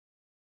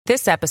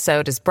This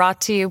episode is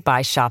brought to you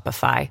by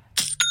Shopify.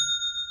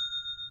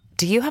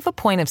 Do you have a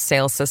point of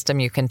sale system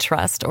you can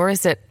trust, or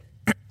is it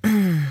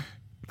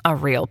a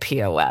real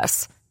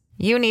POS?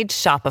 You need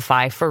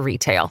Shopify for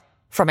retail.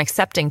 From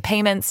accepting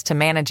payments to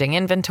managing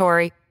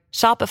inventory,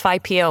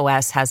 Shopify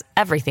POS has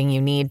everything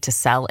you need to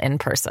sell in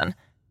person.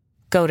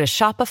 Go to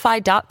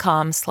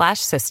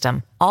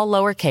shopify.com/system, all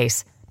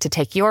lowercase, to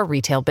take your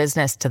retail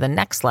business to the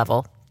next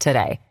level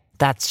today.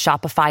 That's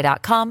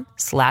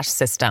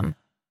shopify.com/system.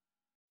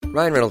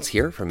 Ryan Reynolds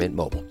here from Mint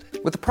Mobile.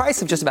 With the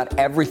price of just about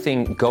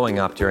everything going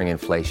up during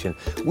inflation,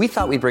 we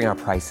thought we'd bring our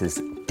prices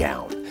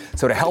down.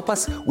 So to help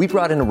us, we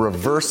brought in a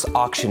reverse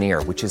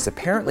auctioneer, which is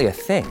apparently a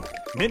thing.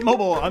 Mint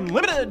Mobile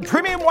Unlimited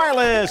Premium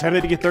Wireless. How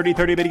to get 30,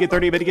 30, bit to get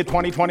 30, bit to get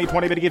 20, 20,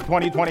 20, bit to get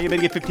 20, 20, bit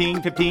to get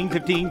 15, 15,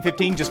 15,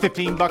 15, just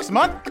 $15 a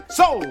month?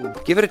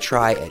 Sold! Give it a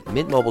try at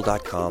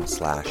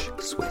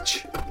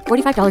mintmobile.com/switch.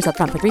 $45 up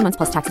front for 3 months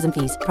plus taxes and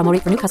fees. Promo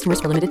rate for new customers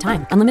for limited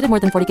time. Unlimited more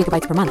than 40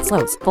 gigabytes per month.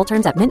 Slows full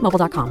terms at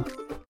mintmobile.com.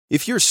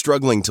 If you're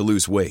struggling to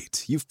lose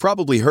weight, you've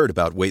probably heard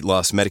about weight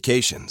loss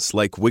medications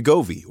like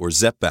Wegovy or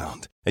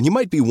Zepbound, and you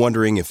might be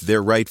wondering if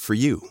they're right for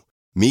you.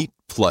 Meet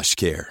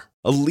PlushCare,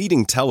 a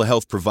leading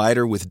telehealth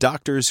provider with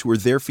doctors who are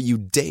there for you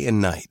day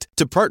and night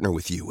to partner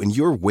with you in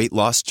your weight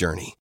loss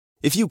journey.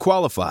 If you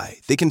qualify,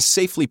 they can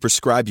safely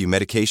prescribe you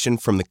medication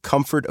from the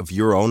comfort of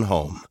your own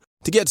home.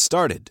 To get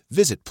started,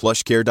 visit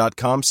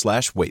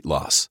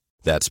plushcare.com/weightloss.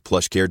 That's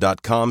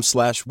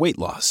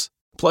plushcare.com/weightloss.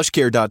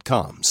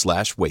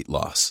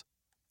 plushcare.com/weightloss.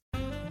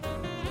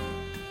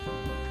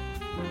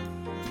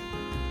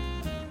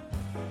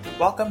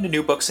 Welcome to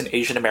New Books in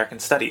Asian American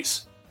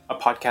Studies, a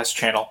podcast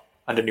channel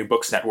on the New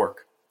Books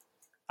Network.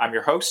 I'm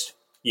your host,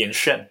 Ian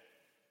Shin.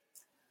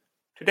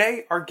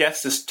 Today, our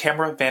guest is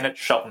Tamara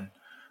Venit-Shelton,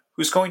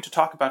 who's going to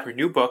talk about her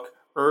new book,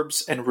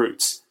 Herbs and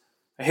Roots,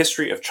 A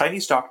History of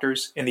Chinese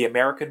Doctors in the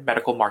American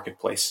Medical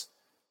Marketplace,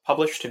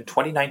 published in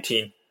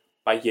 2019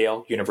 by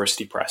Yale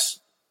University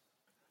Press.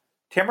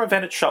 Tamara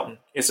Venit-Shelton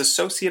is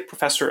Associate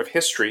Professor of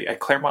History at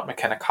Claremont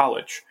McKenna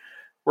College,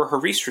 where her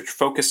research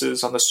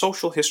focuses on the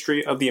social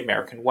history of the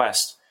American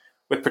West,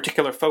 with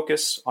particular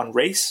focus on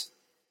race,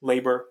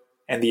 labor,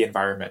 and the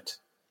environment.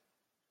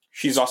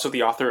 She's also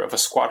the author of A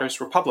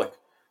Squatter's Republic,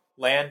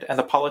 Land and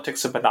the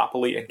Politics of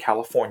Monopoly in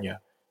California,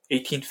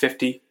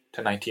 1850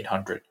 to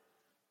 1900.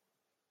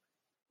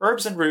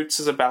 Herbs and Roots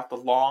is about the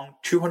long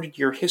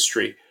 200-year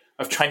history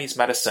of Chinese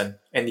medicine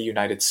in the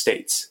United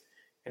States.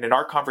 And in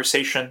our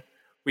conversation,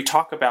 we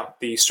talk about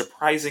the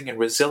surprising and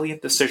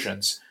resilient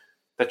decisions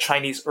that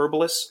Chinese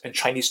herbalists and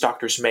Chinese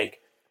doctors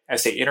make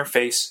as they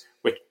interface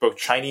with both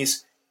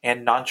Chinese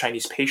and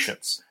non-Chinese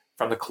patients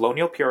from the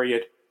colonial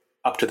period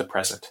up to the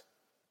present.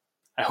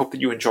 I hope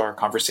that you enjoy our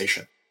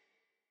conversation.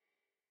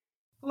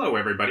 Hello,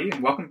 everybody,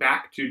 and welcome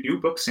back to New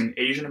Books in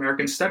Asian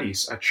American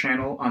Studies, a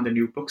channel on the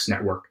New Books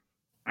Network.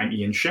 I'm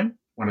Ian Shin,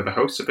 one of the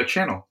hosts of the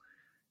channel.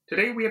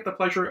 Today we have the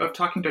pleasure of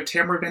talking to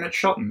Tamara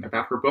Venit-Shelton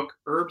about her book,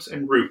 Herbs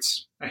and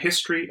Roots, A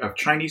History of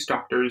Chinese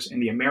Doctors in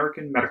the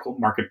American Medical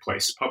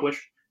Marketplace,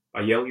 published by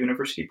Yale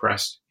University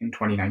Press in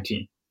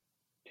 2019.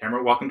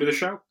 Tamara, welcome to the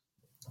show.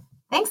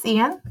 Thanks,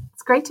 Ian.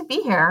 It's great to be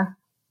here.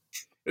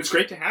 It's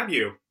great to have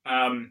you.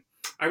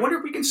 I wonder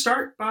if we can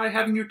start by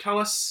having you tell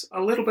us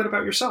a little bit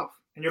about yourself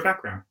and your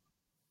background.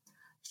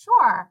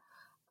 Sure.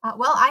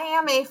 Well, I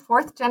am a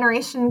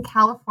fourth-generation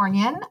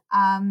Californian.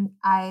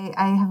 I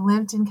have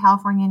lived in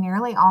California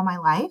nearly all my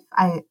life.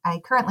 I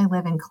currently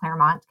live in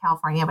Claremont,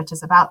 California, which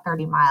is about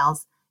 30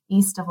 miles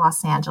east of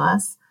Los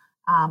Angeles.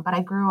 But I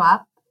grew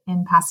up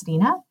in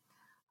Pasadena.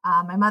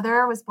 My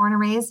mother was born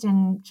and raised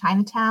in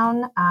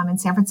Chinatown, in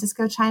San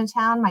Francisco,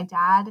 Chinatown. My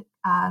dad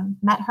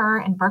met her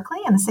in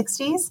Berkeley in the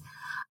 60s.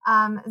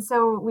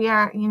 So we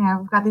are,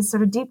 we've got these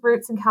sort of deep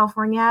roots in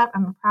California.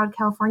 I'm a proud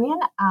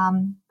Californian.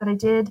 But I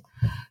did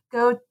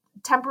go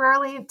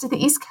temporarily to the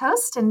East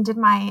Coast and did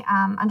my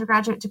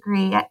undergraduate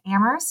degree at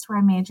Amherst, where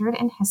I majored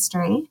in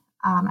history,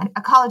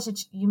 a college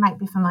that you might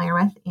be familiar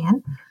with,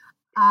 Ian.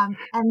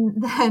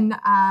 And then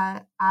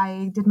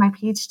I did my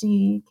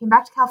PhD, came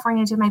back to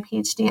California, did my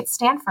PhD at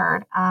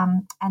Stanford,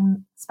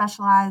 and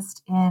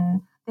specialized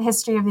in the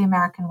history of the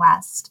American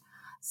West.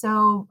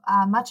 So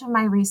much of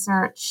my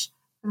research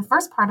for the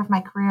first part of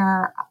my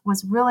career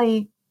was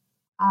really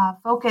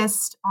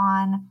focused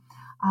on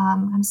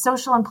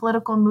social and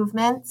political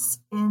movements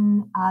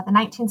in the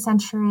 19th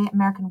century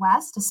American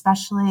West,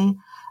 especially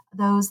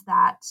those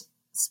that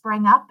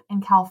sprang up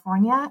in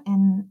California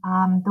in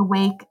the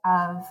wake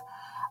of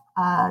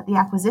the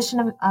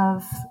acquisition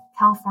of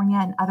California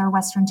and other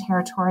Western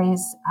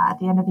territories at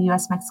the end of the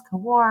U.S.-Mexico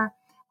War,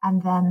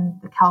 and then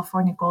the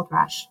California Gold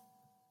Rush.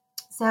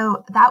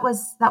 So that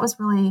was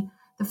really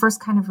the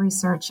first kind of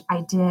research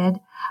I did,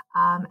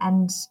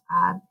 and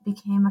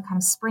became a kind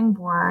of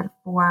springboard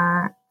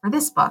for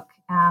this book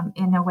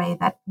in a way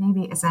that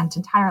maybe isn't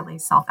entirely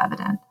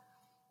self-evident.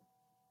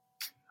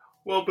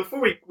 Well,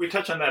 before we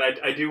touch on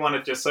that, I do want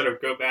to just sort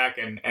of go back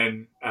and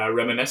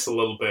reminisce a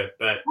little bit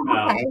that,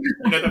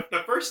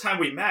 the first time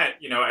we met,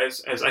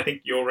 as I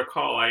think you'll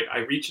recall,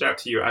 I reached out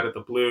to you out of the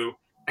blue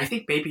I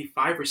think maybe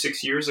 5 or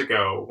 6 years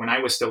ago when I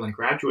was still in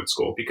graduate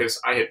school, because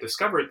I had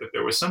discovered that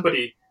there was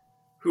somebody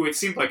who it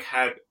seemed like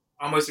had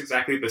almost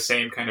exactly the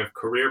same kind of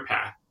career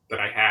path that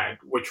I had,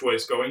 which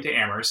was going to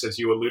Amherst, as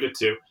you alluded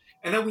to.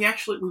 And then we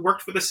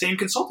worked for the same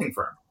consulting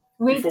firm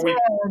We before did.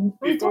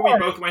 before we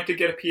both went to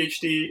get a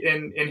PhD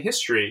in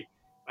history,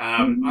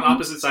 on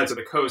opposite sides of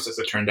the coast, as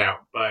it turned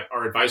out. But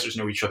our advisors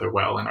know each other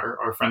well and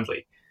are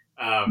friendly.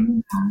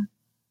 So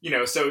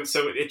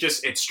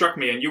it struck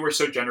me, and you were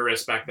so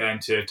generous back then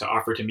to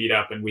offer to meet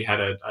up, and we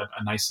had a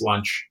nice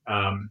lunch,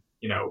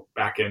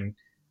 back in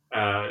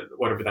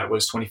whatever that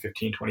was,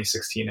 2015,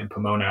 2016 in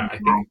Pomona. I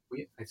think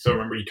I still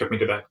remember you took me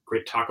to that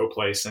great taco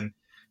place, and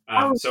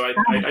so I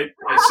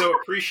so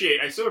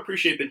appreciate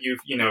that you've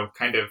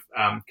kind of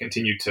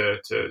continued to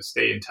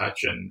stay in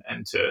touch and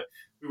to.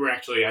 We were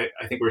actually, I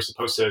think we were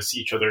supposed to see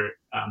each other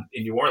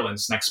in New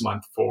Orleans next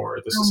month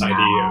for the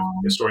Society of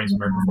Historians of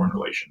American Foreign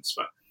Relations,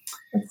 but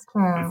it's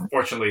true.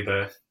 Unfortunately,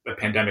 the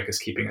pandemic is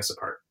keeping us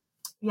apart.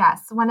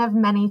 Yes, one of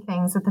many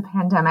things that the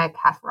pandemic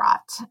hath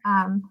wrought.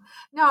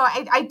 No,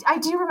 I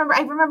do remember.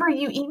 I remember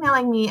you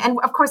emailing me, and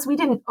of course, we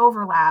didn't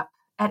overlap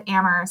at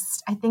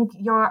Amherst. I think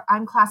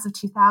I'm class of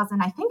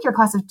 2000. I think you're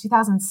class of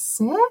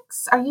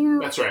 2006. Are you?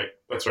 That's right.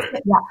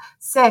 Yeah,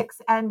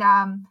 6. And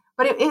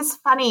but it is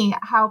funny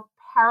how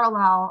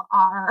parallel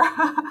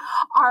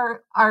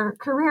our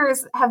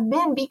careers have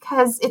been,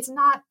 because it's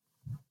not.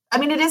 I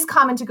mean, it is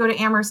common to go to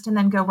Amherst and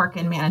then go work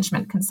in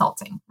management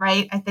consulting,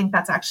 right? I think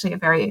that's actually a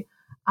very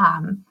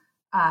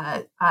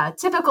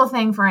typical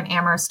thing for an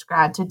Amherst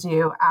grad to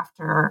do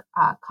after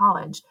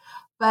college.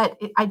 But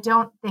I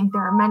don't think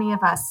there are many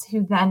of us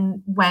who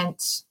then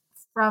went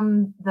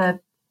from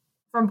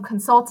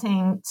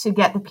consulting to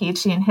get the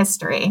PhD in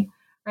history,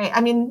 right?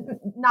 I mean,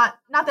 not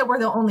that we're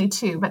the only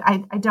two, but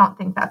I don't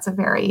think that's a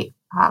very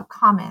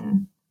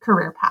common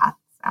career path.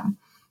 So.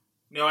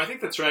 No, I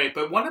think that's right.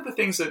 But one of the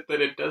things that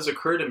it does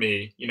occur to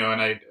me,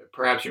 and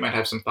perhaps you might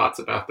have some thoughts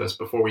about this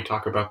before we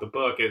talk about the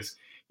book, is,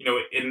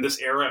 in this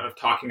era of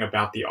talking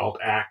about the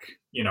alt-ac,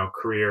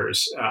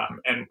 careers,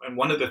 and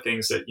one of the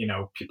things that,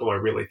 people are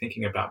really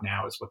thinking about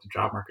now is what the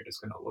job market is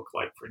going to look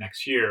like for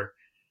next year,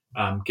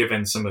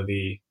 given some of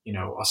the,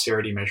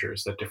 austerity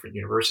measures that different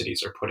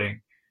universities are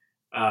putting,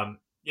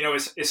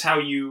 is how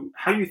you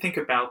think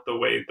about the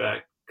way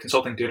that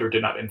consulting did or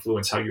did not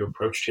influence how you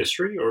approached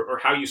history, or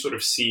how you sort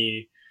of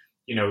see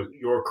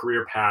your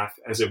career path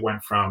as it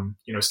went from,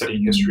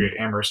 studying history at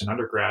Amherst in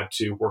undergrad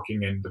to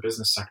working in the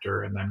business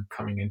sector and then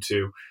coming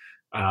into,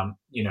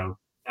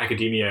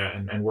 academia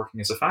and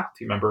working as a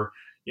faculty member.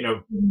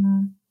 Do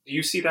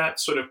you see that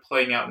sort of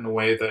playing out in a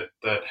way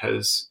that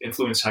has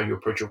influenced how you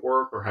approach your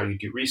work or how you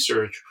do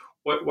research?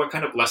 What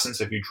kind of lessons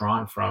have you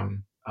drawn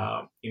from,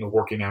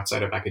 working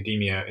outside of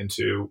academia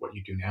into what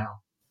you do now?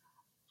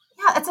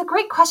 Yeah, it's a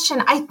great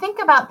question. I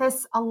think about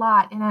this a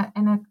lot in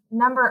a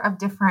number of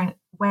different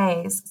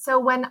ways. So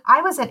when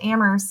I was at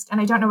Amherst,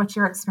 and I don't know what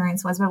your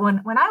experience was, but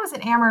when I was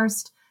at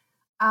Amherst,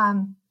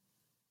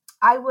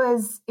 I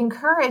was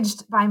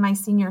encouraged by my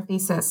senior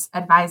thesis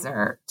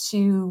advisor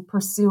to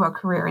pursue a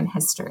career in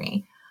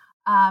history.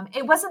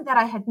 It wasn't that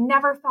I had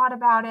never thought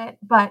about it,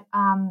 but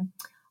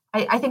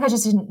I think I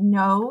just didn't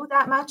know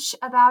that much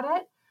about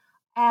it.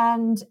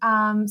 And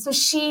so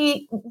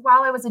she,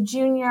 while I was a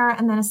junior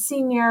and then a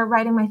senior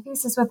writing my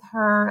thesis with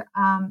her,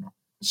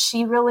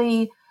 she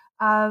really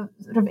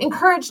sort of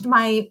encouraged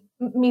me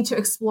to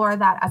explore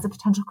that as a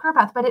potential career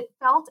path. But it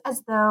felt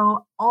as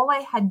though all I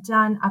had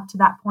done up to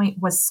that point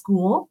was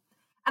school.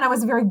 And I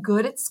was very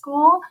good at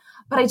school,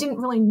 but I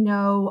didn't really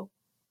know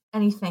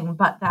anything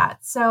but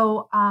that.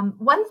 So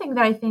one thing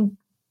that I think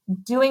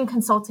doing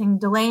consulting,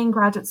 delaying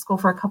graduate school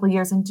for a couple of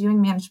years and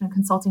doing management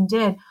consulting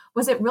did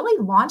was it really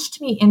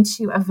launched me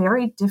into a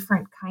very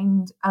different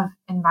kind of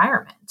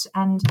environment.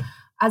 And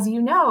as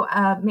you know,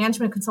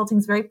 management consulting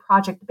is very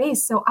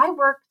project-based. So I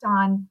worked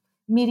on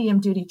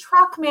medium-duty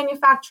truck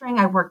manufacturing.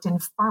 I worked in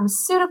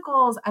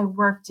pharmaceuticals. I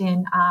worked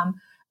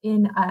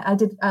I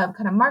did a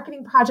kind of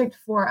marketing project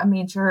for a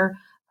major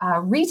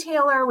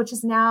retailer, which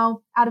is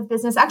now out of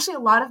business. Actually, a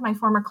lot of my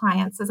former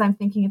clients, as I'm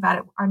thinking about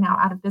it, are now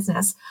out of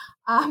business.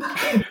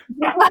 It might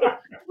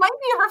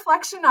be a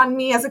reflection on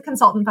me as a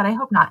consultant, but I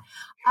hope not.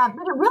 But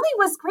it really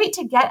was great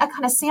to get a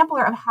kind of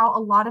sampler of how a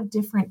lot of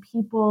different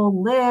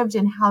people lived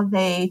and how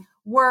they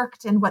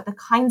worked and what the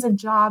kinds of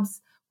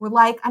jobs were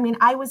like. I mean,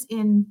 I was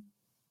in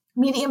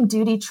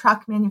medium-duty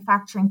truck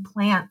manufacturing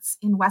plants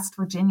in West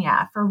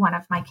Virginia for one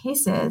of my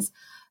cases.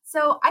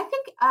 So I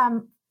think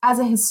as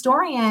a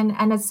historian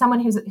and as someone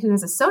who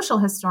is a social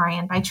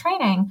historian by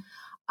training,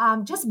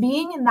 just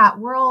being in that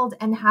world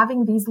and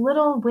having these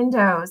little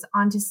windows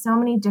onto so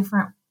many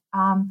different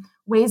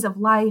ways of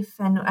life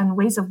and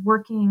ways of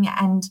working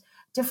and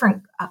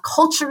different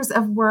cultures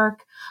of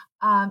work,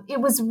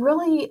 it was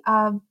really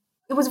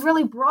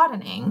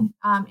broadening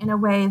in a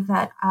way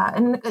that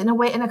in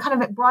a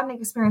kind of broadening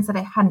experience that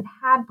I hadn't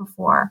had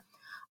before.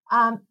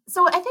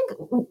 So I think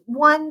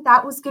one,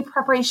 that was good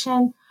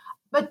preparation.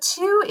 But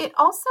two, it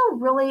also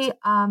really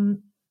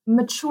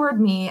matured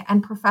me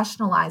and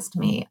professionalized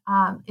me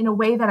in a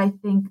way that I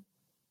think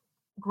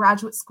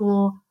graduate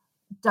school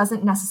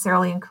doesn't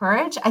necessarily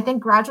encourage. I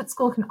think graduate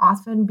school can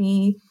often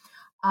be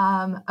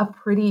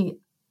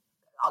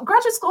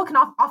graduate school can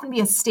often be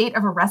a state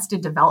of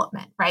arrested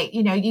development, right?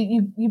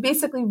 You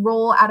basically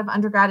roll out of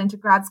undergrad into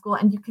grad school,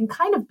 and you can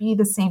kind of be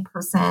the same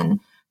person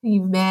who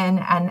you've been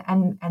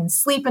and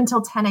sleep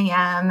until 10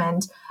 a.m.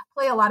 and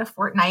play a lot of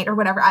Fortnite or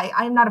whatever.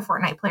 I'm not a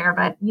Fortnite player,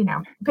 but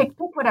pick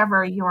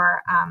whatever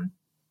your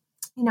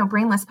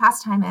brainless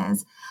pastime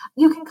is.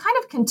 You can kind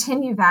of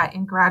continue that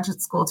in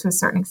graduate school to a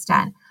certain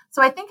extent.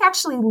 So I think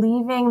actually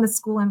leaving the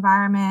school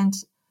environment,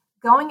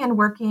 going and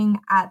working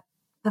at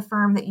the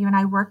firm that you and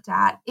I worked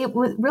at, it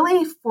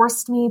really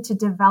forced me to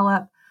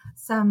develop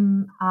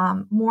some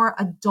more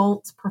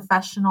adult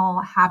professional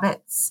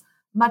habits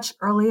much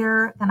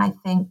earlier than I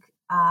think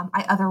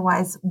I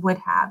otherwise would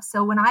have.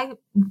 So when I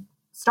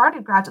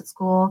started graduate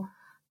school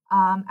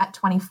at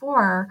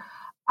 24,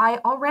 I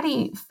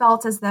already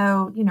felt as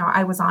though,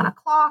 I was on a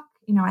clock.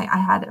 I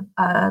had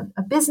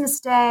a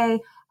business day.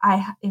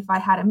 If I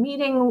had a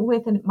meeting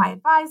with my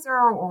advisor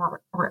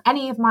or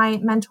any of my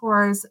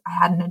mentors, I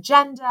had an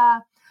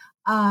agenda.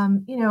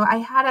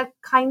 I had a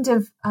kind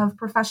of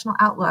professional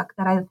outlook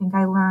that I think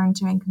I learned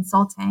doing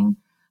consulting.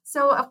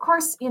 So of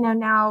course,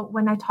 now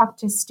when I talk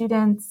to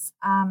students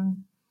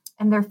and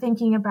they're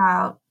thinking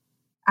about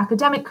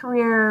academic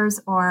careers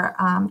or,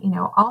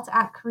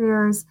 alt-ac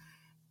careers,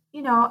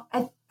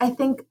 I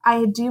think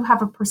I do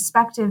have a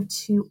perspective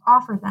to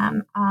offer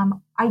them.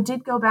 I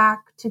did go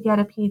back to get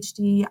a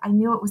PhD. I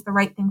knew it was the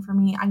right thing for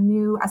me. I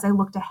knew as I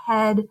looked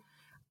ahead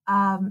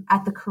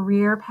at the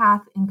career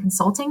path in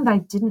consulting that I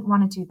didn't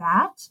want to do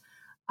that.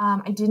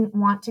 I didn't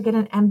want to get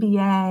an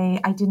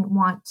MBA. I didn't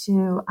want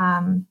to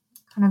kind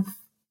of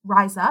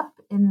rise up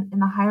in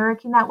the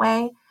hierarchy in that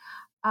way.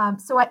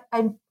 So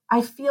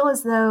I feel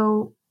as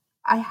though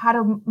I had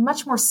a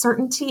much more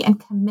certainty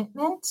and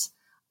commitment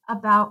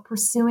about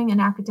pursuing an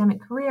academic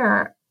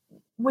career,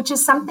 which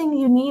is something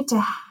you need to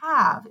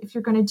have if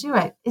you're going to do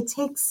it. It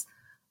takes,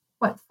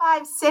 5,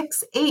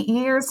 6, 8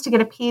 years to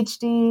get a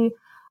PhD.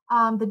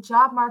 The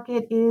job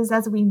market is,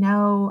 as we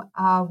know,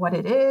 what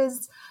it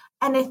is.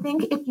 And I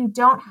think if you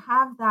don't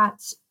have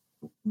that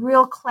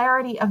real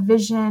clarity of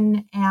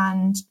vision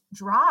and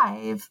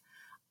drive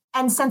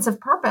and sense of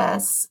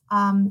purpose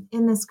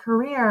in this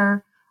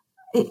career,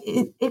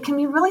 it can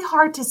be really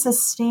hard to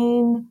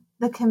sustain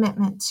the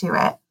commitment to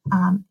it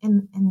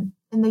in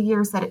the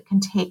years that it can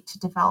take to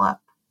develop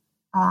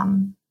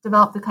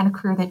the kind of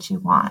career that you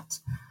want.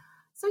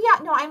 So yeah,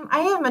 no, I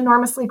am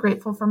enormously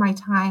grateful for my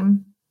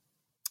time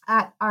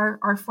at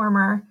our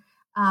former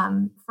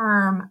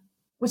firm,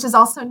 which is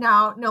also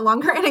now no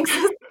longer in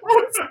existence.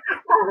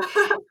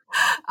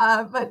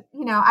 But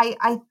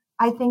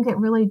I think it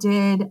really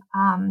did.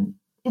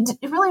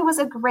 It really was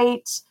a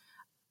great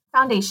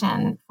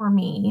foundation for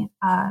me,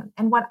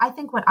 and what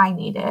I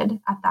needed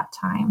at that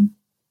time.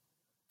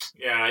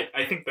 Yeah,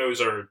 I think those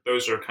are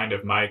kind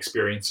of my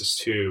experiences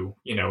too.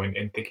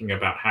 In thinking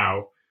about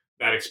how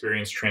that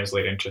experience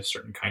translate into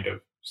certain kind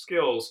of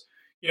skills.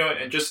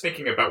 And just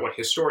thinking about what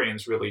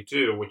historians really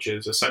do, which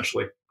is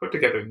essentially put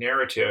together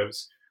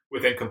narratives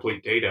with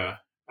incomplete data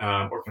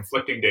or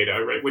conflicting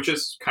data, right? Which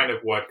is kind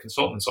of what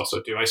consultants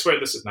also do. I swear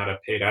this is not a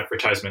paid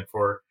advertisement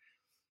for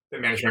the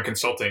management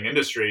consulting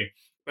industry,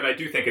 but I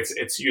do think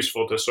it's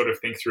useful to sort of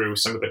think through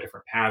some of the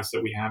different paths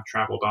that we have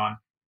traveled on,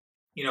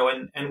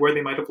 and where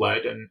they might have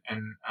led and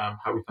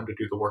how we come to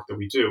do the work that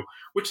we do.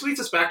 Which leads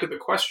us back to the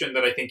question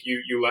that I think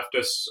you left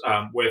us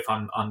with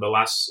on the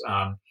last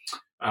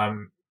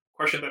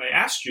question that I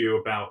asked you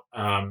about,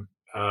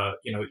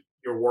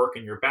 your work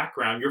and your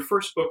background. Your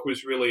first book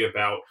was really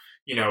about,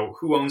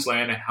 who owns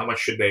land and how much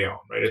should they own,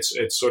 right?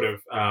 It's sort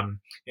of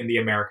in the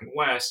American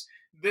West.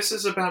 This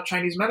is about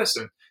Chinese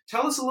medicine.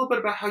 Tell us a little bit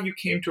about how you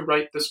came to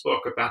write this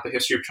book about the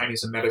history of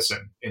Chinese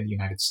medicine in the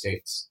United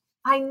States.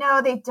 I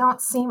know they don't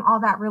seem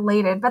all that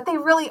related, but they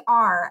really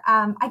are.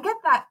 I get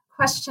that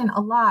question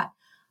a lot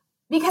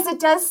because it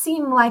does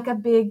seem like a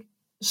big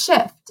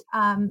shift.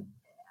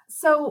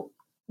 So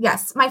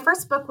yes, my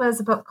first book was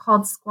a book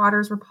called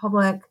Squatters'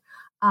 Republic,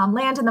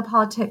 Land and the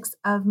Politics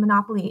of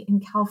Monopoly in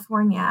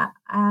California.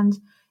 And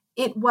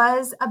it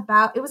was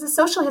a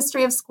social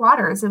history of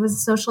squatters. It was a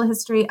social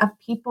history of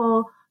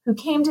people who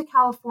came to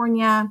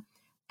California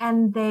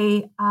and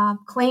they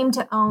claimed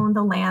to own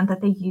the land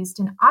that they used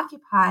and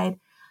occupied.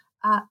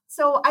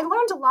 So I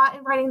learned a lot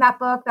in writing that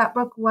book. That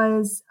book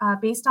was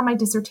based on my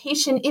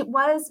dissertation. It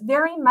was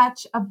very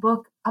much a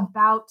book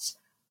about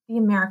the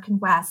American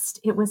West.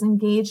 It was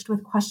engaged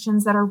with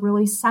questions that are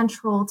really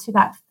central to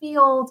that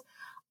field.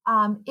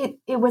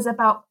 It was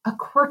about a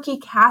quirky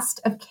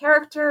cast of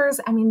characters.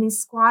 I mean, these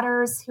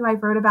squatters who I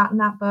wrote about in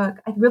that book,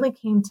 I really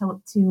came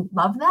to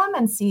love them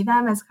and see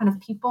them as kind of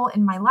people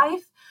in my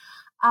life.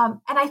 And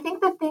I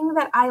think the thing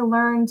that I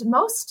learned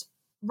most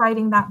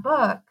writing that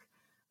book,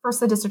 first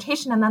the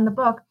dissertation and then the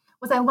book,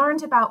 was I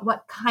learned about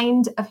what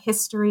kind of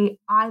history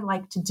I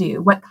like to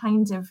do, what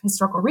kind of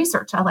historical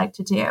research I like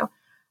to do.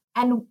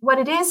 And what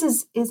it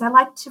is I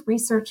like to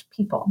research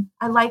people.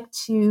 I like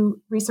to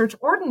research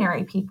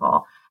ordinary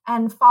people.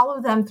 and follow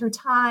them through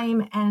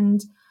time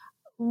and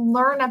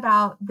learn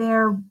about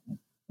their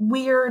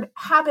weird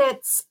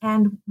habits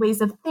and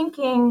ways of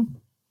thinking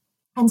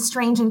and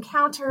strange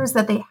encounters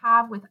that they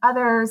have with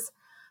others.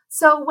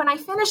 So when I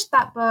finished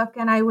that book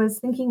and I was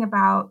thinking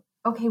about,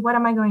 okay, what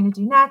am I going to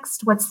do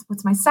next? What's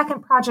my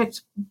second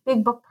project,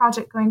 big book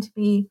project going to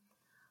be?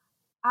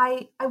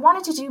 I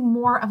wanted to do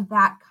more of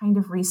that kind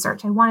of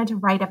research. I wanted to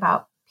write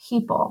about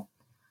people.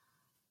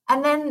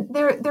 And then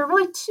there are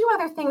really two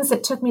other things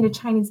that took me to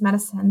Chinese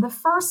medicine. The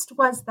first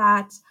was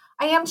that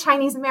I am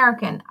Chinese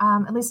American,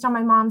 at least on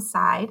my mom's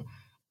side.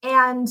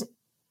 And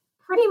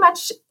pretty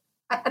much,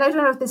 and I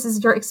don't know if this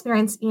is your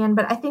experience, Ian,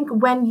 but I think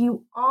when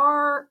you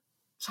are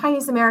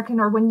Chinese American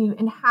or when you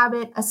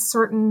inhabit a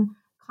certain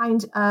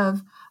kind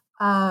of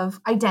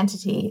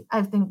identity,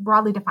 I think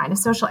broadly defined, a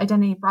social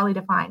identity broadly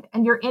defined,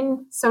 and you're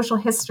in social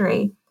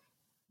history,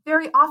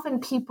 very often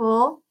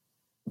people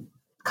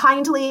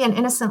kindly and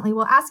innocently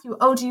will ask you,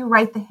 oh, do you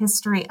write the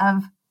history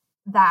of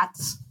that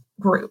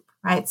group,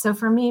 right? So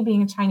for me,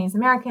 being a Chinese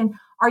American,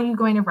 are you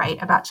going to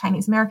write about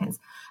Chinese Americans?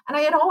 And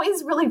I had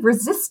always really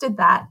resisted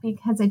that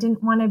because I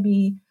didn't want to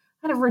be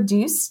kind of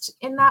reduced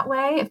in that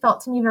way. It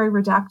felt to me very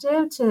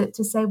reductive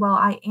to say, well,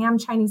 I am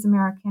Chinese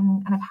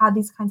American and I've had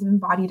these kinds of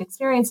embodied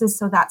experiences,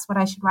 so that's what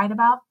I should write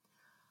about.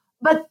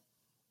 But,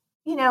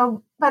 you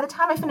know, by the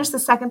time I finished the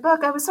second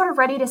book, I was sort of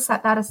ready to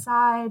set that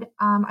aside.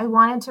 I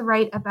wanted to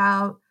write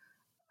about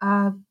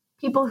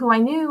people who I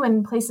knew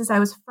and places I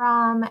was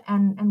from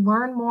and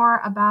learn more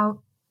about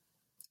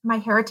my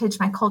heritage,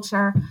 my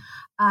culture,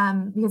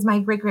 because my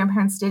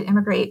great-grandparents did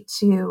immigrate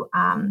to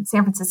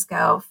San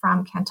Francisco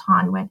from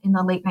Canton in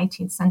the late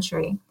 19th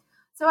century.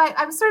 So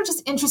I was sort of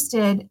just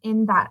interested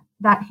in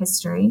that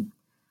history.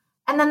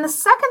 And then the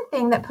second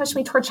thing that pushed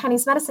me toward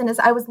Chinese medicine is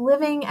I was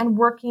living and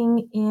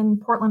working in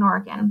Portland,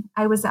 Oregon.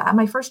 I was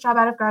my first job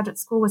out of graduate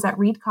school was at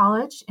Reed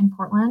College in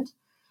Portland.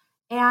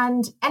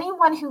 And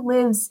anyone who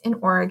lives in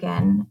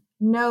Oregon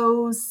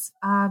knows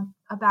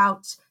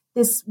about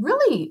this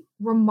really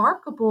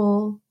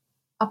remarkable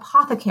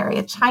apothecary,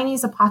 a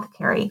Chinese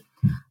apothecary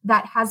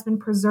that has been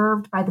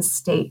preserved by the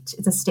state.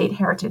 It's a state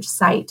heritage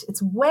site.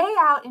 It's way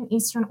out in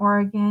Eastern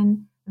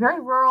Oregon, very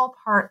rural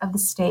part of the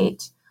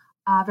state,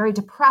 very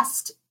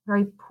depressed,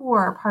 very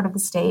poor part of the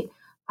state.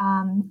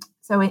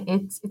 So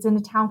it's in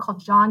a town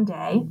called John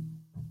Day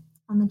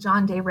on the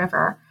John Day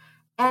River.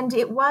 And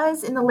it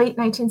was in the late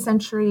 19th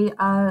century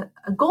a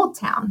gold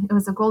town. It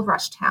was a gold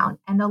rush town.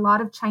 And a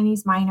lot of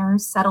Chinese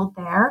miners settled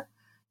there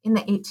in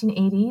the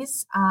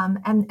 1880s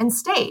and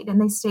stayed.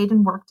 And they stayed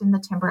and worked in the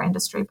timber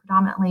industry,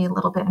 predominantly a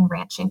little bit in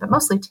ranching, but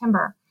mostly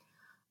timber.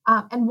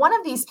 And one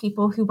of these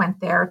people who went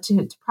there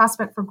to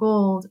prospect for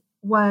gold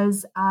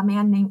was a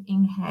man named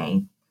Ing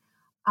He.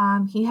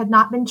 He had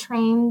not been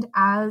trained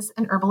as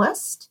an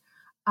herbalist.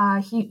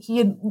 He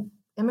had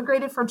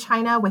immigrated from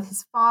China with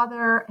his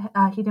father.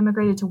 He'd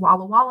immigrated to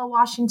Walla Walla,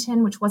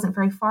 Washington, which wasn't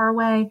very far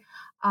away.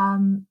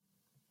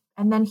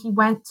 And then he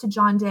went to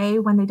John Day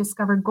when they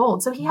discovered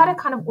gold. So he had a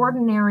kind of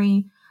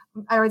ordinary,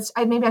 or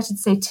maybe I should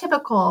say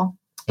typical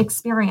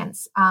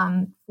experience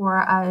for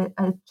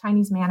a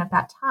Chinese man at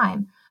that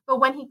time. But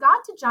when he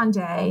got to John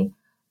Day,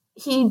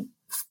 he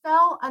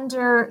fell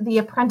under the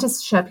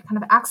apprenticeship,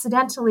 kind of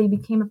accidentally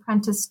became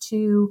apprenticed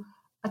to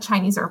a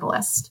Chinese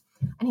herbalist.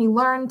 And he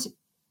learned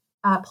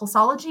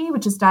pulsology,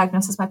 which is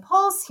diagnosis by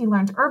pulse. He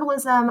learned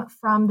herbalism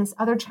from this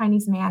other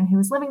Chinese man who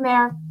was living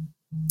there.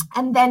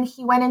 And then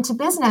he went into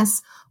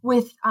business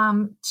with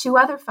two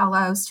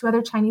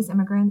other Chinese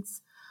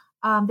immigrants.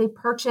 They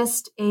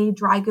purchased a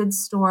dry goods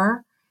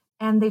store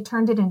and they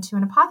turned it into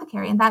an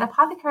apothecary. And that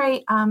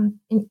apothecary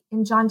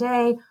in John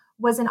Day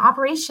was in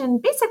operation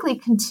basically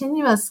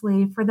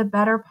continuously for the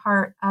better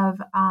part of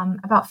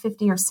about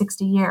 50 or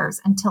 60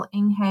 years until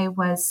Ing He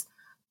was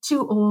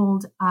too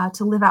old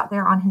to live out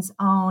there on his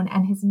own.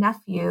 And his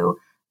nephew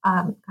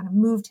kind of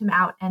moved him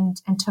out and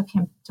took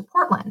him to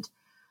Portland.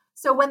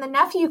 So when the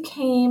nephew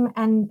came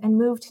and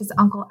moved his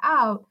uncle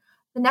out,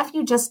 the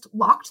nephew just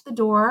locked the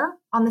door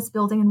on this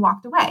building and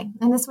walked away.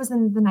 And this was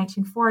in the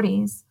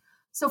 1940s.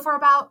 So for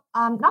about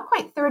not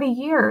quite 30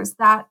 years,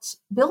 that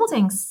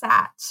building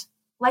sat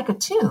like a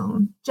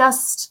tomb,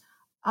 just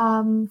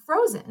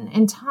frozen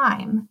in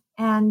time.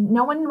 And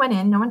no one went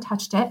in, no one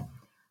touched it.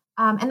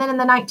 And then in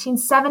the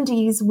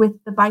 1970s,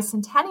 with the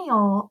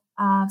bicentennial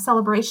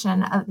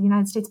celebration of the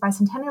United States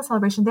bicentennial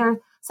celebration, there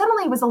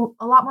suddenly was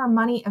a lot more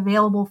money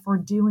available for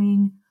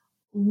doing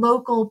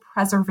local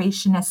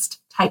preservationist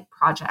type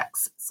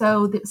projects.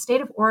 So the state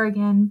of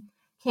Oregon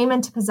came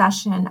into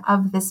possession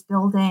of this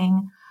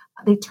building.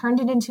 They turned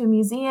it into a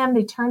museum.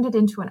 They turned it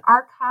into an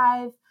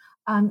archive.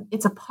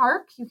 It's a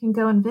park you can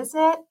go and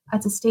visit.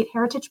 It's a state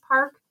heritage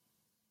park.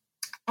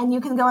 And you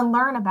can go and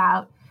learn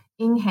about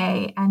Ing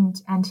He and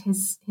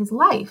his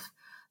life.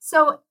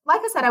 So,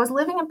 like I said, I was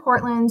living in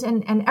Portland,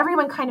 and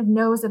everyone kind of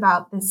knows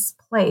about this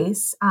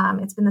place.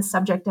 It's been the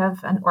subject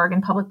of an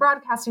Oregon Public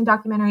Broadcasting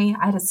documentary.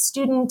 I had a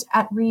student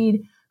at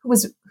Reed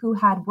who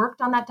had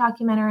worked on that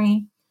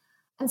documentary.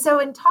 And so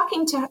in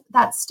talking to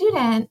that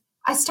student,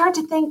 I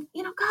started to think,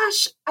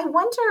 gosh, I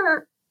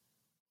wonder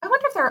I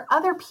wonder if there are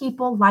other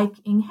people like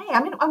Ying He.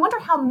 I mean, I wonder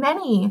how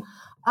many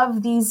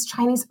of these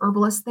Chinese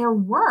herbalists there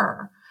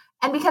were.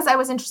 And because I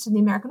was interested in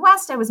the American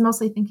West, I was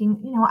mostly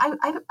thinking,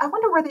 I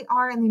wonder where they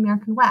are in the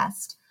American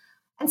West.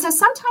 And so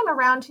sometime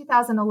around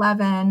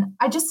 2011,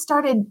 I just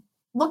started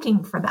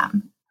looking for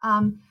them.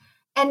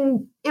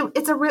 And it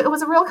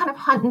was a real kind of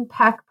hunt and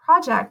peck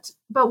project.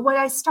 But what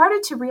I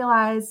started to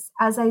realize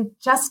as I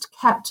just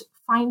kept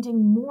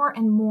finding more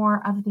and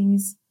more of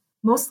these,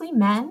 mostly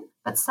men,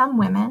 but some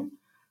women,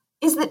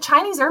 is that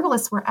Chinese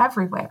herbalists were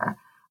everywhere.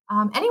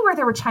 Anywhere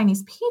there were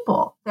Chinese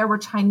people, there were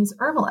Chinese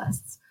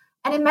herbalists.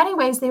 And in many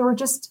ways, they were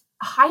just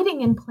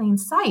hiding in plain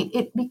sight.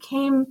 It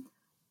became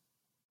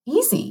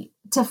easy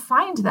to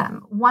find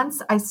them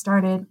once I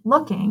started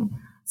looking.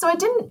 So I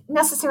didn't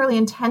necessarily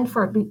intend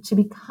for it to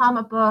become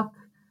a book,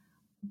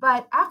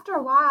 but after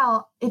a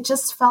while, it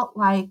just felt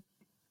like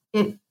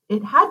it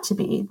had to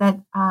be,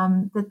 that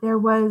there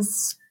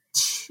was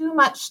too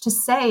much to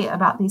say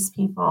about these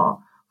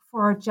people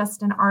for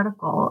just an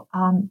article,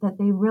 that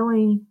they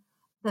really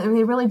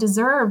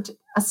deserved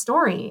a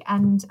story,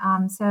 and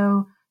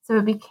so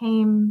it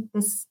became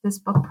this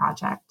book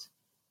project.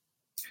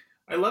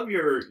 I love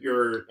your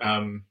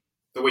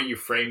the way you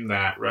frame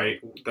that, right?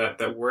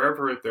 That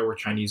wherever there were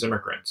Chinese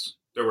immigrants,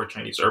 there were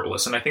Chinese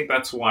herbalists, and I think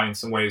that's why, in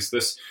some ways,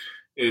 this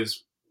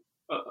is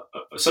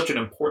such an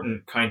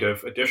important kind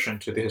of addition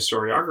to the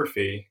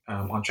historiography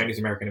on Chinese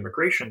American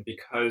immigration,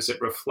 because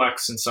it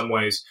reflects, in some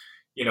ways,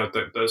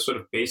 the sort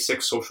of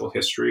basic social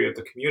history of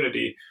the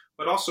community,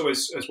 but also,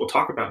 as we'll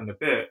talk about in a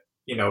bit,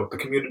 the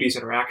community's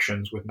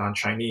interactions with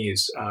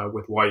non-Chinese,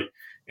 with white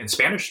and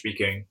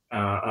Spanish-speaking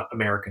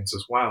Americans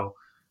as well.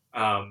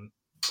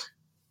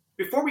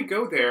 Before we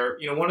go there,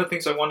 one of the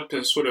things I wanted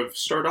to sort of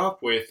start off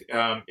with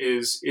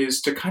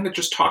is to kind of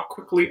just talk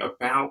quickly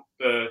about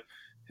the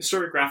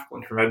historiographical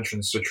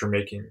interventions that you're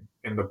making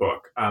in the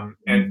book.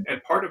 And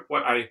part of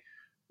what I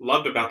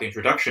loved about the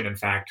introduction, in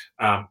fact,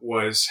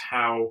 was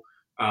how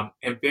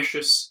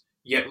ambitious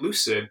yet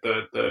lucid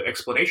the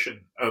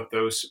explanation of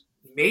those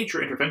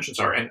major interventions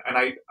are. And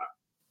I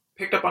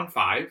picked up on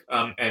 5,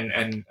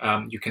 and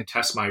you can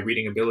test my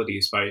reading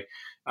abilities by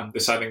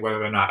deciding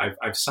whether or not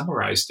I've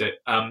summarized it.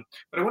 But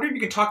I wonder if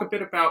you can talk a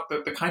bit about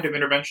the kind of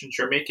interventions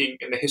you're making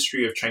in the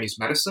history of Chinese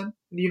medicine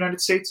in the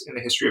United States, in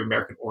the history of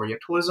American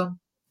Orientalism,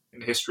 in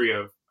the history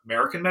of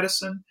American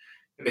medicine,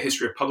 in the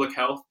history of public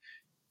health,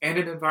 and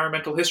in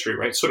environmental history,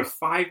 right? Sort of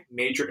 5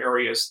 major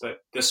areas that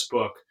this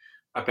book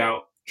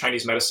about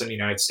Chinese medicine in the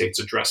United States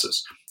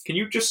addresses. Can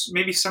you just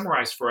maybe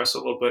summarize for us a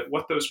little bit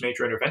what those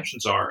major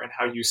interventions are and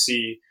how you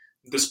see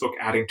this book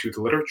adding to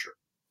the literature?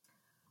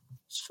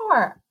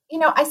 Sure.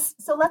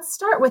 So let's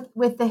start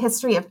with the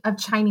history of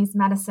Chinese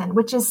medicine,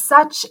 which is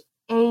such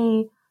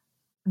a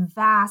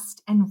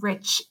vast and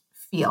rich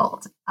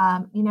field.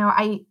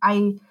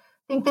 I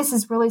think this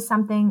is really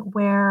something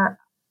where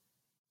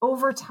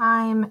over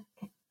time,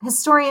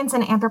 historians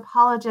and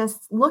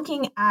anthropologists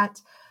looking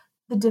at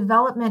the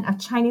development of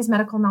Chinese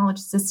medical knowledge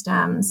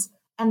systems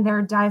and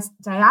their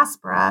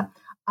diaspora,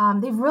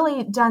 they've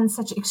really done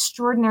such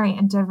extraordinary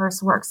and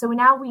diverse work. So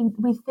now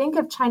we think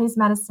of Chinese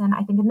medicine,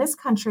 I think in this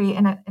country,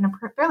 in a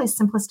fairly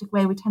simplistic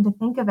way. We tend to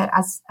think of it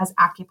as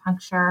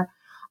acupuncture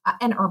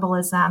and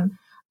herbalism.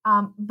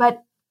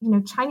 But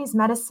Chinese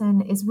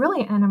medicine is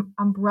really an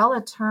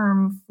umbrella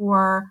term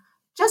for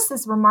just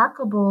this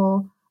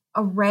remarkable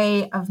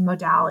array of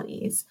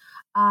modalities.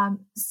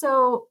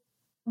 So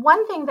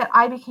one thing that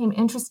I became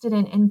interested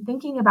in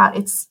thinking about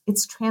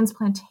its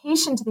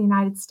transplantation to the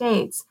United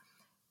States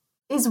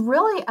is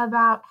really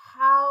about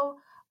how,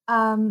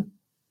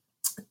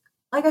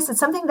 like I said,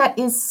 something that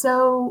is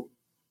so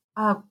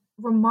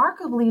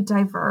remarkably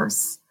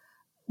diverse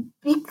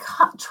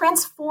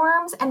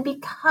transforms and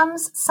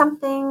becomes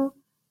something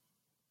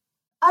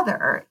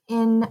other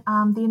in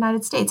the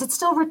United States. It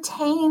still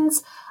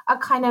retains a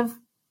kind of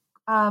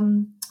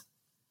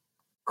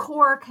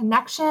core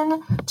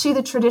connection to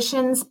the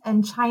traditions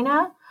in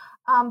China,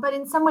 but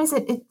in some ways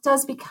it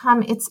does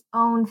become its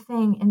own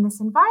thing in this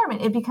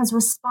environment. It becomes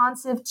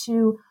responsive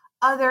to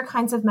other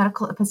kinds of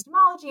medical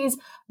epistemologies,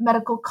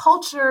 medical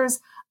cultures,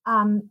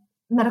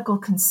 medical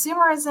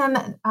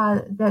consumerism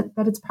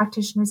that its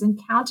practitioners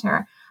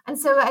encounter. And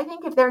so I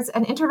think if there's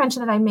an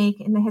intervention that I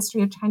make in the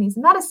history of Chinese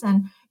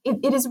medicine,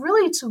 it is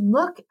really to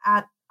look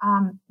at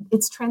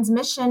its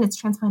transmission, its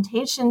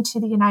transplantation to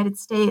the United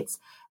States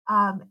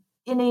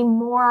in a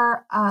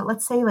more,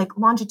 let's say, like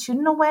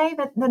longitudinal way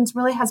than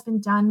really has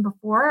been done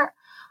before.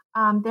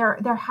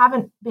 There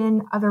haven't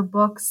been other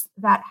books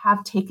that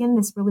have taken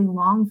this really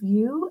long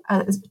view,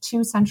 a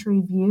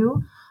 2-century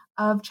view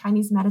of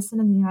Chinese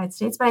medicine in the United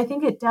States. But I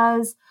think it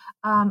does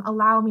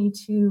allow me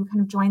to kind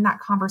of join that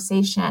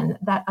conversation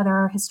that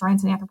other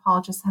historians and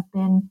anthropologists have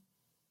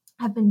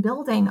been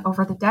building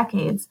over the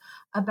decades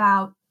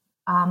about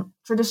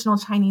traditional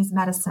Chinese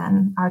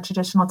medicine, our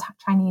traditional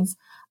Chinese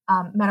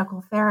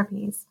medical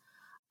therapies.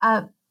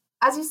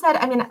 As you said,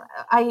 I mean,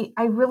 I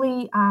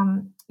really,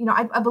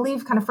 I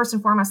believe kind of first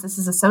and foremost, this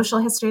is a social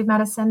history of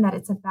medicine, that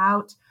it's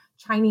about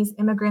Chinese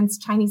immigrants,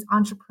 Chinese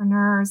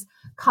entrepreneurs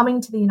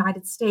coming to the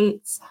United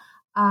States.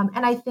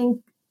 And I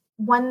think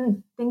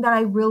one thing that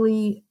I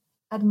really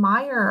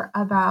admire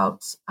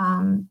about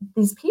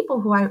these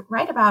people who I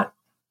write about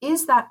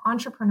is that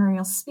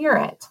entrepreneurial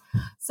spirit.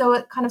 So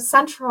a kind of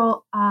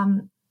central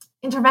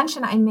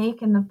intervention I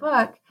make in the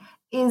book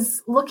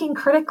is looking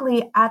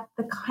critically at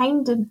the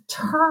kind of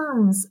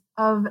terms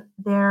of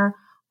their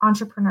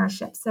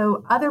entrepreneurship.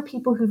 So other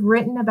people who've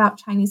written about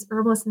Chinese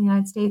herbalists in the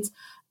United States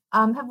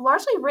have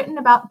largely written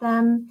about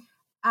them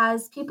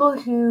as people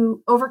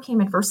who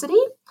overcame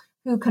adversity,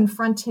 who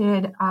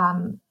confronted,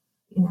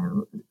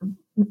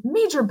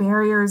 major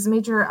barriers,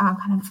 major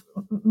kind of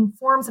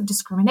forms of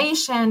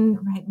discrimination,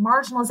 right,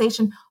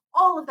 marginalization.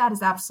 All of that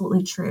is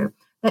absolutely true.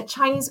 That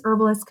Chinese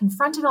herbalists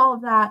confronted all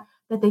of that,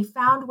 that they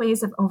found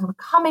ways of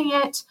overcoming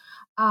it,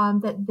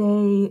 that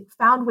they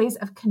found ways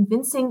of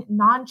convincing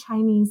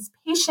non-Chinese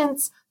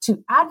patients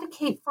to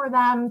advocate for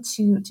them,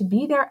 to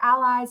be their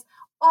allies.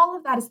 All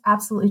of that is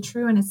absolutely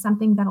true and is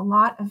something that a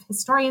lot of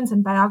historians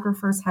and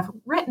biographers have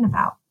written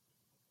about.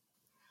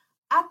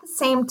 At the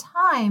same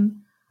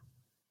time,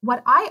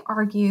 what I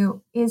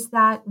argue is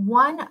that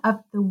one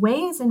of the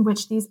ways in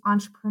which these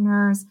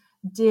entrepreneurs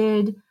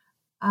did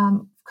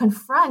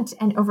confront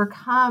and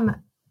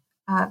overcome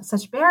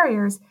such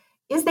barriers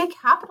is they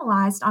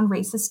capitalized on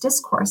racist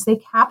discourse. They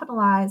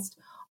capitalized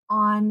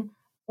on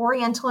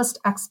Orientalist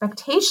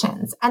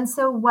expectations. And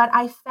so what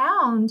I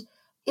found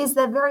is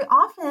that very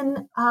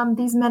often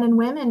these men and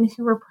women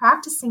who were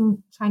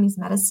practicing Chinese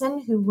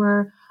medicine, who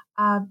were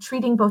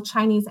treating both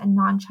Chinese and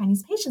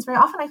non-Chinese patients, very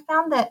often I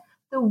found that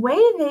the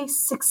way they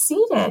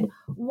succeeded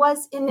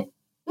was in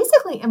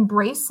basically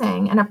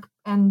embracing and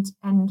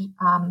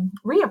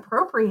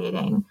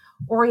reappropriating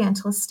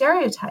Orientalist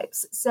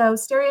stereotypes. So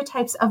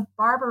stereotypes of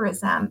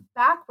barbarism,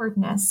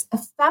 backwardness,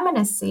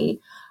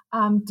 effeminacy,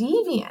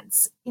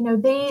 deviance.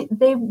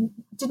 They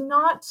did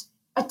not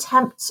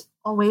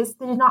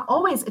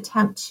always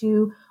attempt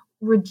to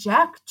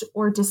reject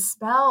or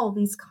dispel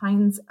these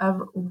kinds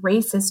of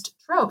racist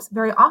tropes.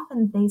 Very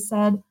often they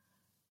said,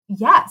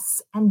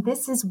 yes, and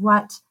this is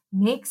what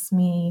makes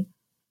me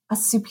a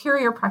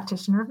superior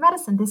practitioner of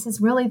medicine. This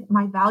is really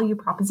my value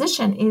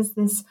proposition, is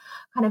this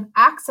kind of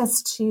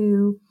access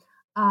to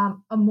a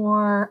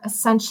more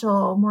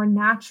essential, more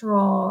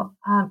natural,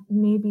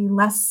 maybe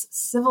less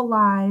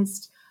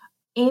civilized,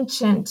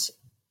 ancient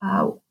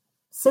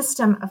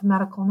system of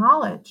medical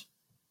knowledge.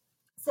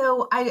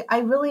 So I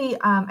really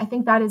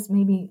think that is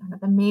maybe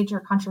the major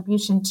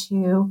contribution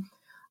to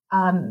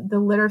the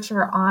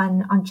literature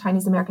on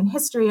Chinese American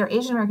history or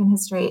Asian American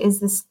history, is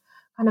this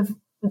kind of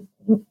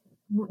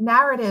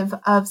narrative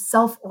of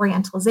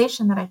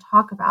self-orientalization that I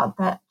talk about,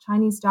 that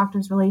Chinese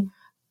doctors really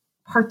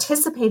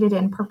participated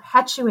in,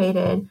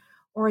 perpetuated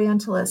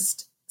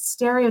Orientalist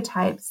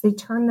stereotypes. They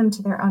turned them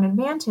to their own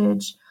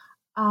advantage,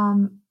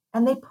 and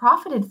they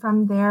profited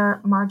from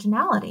their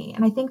marginality.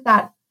 And I think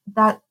that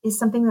is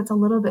something that's a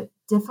little bit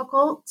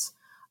difficult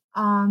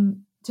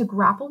to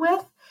grapple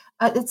with.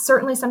 It's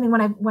certainly something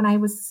when I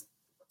was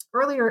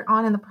earlier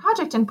on in the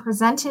project and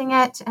presenting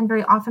it, and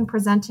very often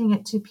presenting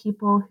it to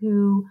people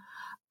who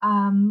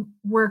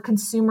were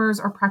consumers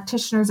or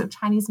practitioners of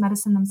Chinese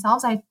medicine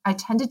themselves, I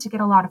tended to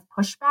get a lot of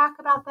pushback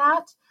about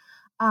that,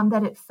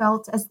 that it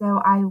felt as though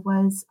I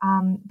was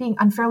being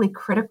unfairly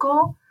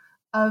critical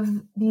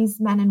of these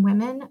men and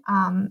women,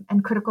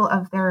 and critical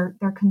of their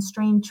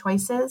constrained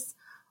choices.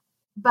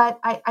 But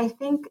I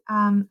think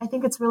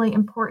it's really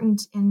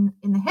important in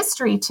the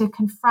history to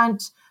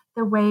confront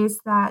the ways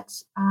that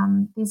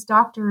these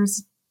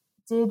doctors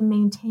did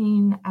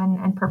maintain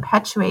and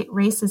perpetuate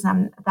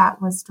racism that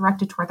was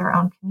directed toward their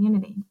own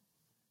community.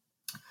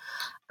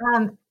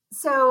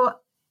 So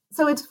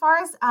as far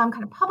as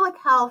kind of public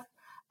health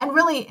and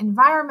really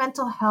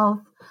environmental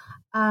health,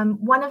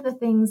 one of the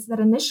things that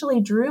initially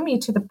drew me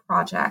to the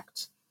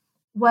project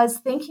was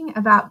thinking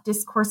about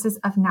discourses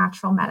of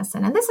natural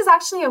medicine. And this is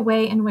actually a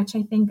way in which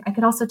I think I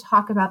could also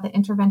talk about the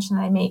intervention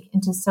that I make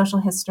into social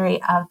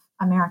history of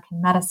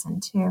American medicine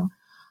too.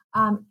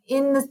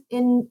 In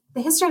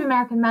the history of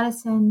American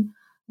medicine,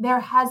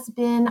 there has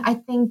been, I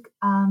think,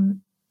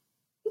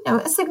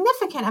 a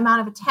significant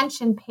amount of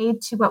attention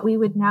paid to what we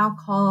would now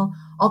call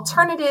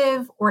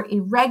alternative or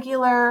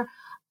irregular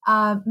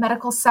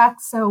medical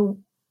sects. So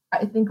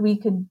I think we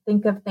could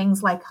think of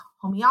things like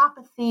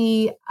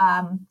homeopathy,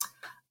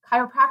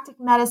 chiropractic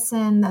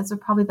medicine. Those are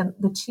probably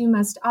the two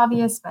most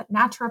obvious, but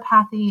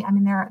naturopathy, I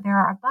mean, there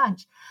are a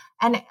bunch.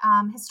 And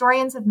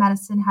historians of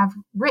medicine have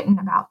written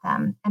about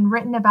them and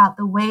written about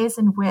the ways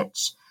in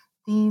which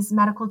these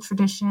medical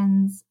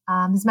traditions,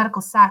 these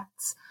medical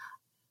sects,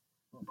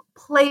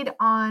 played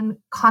on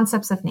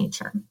concepts of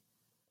nature.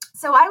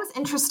 So I was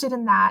interested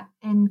in that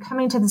in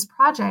coming to this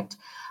project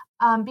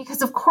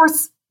because, of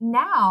course,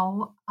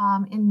 now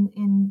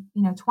in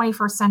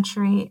 21st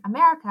century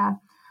America,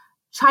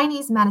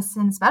 Chinese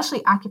medicine,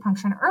 especially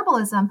acupuncture and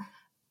herbalism,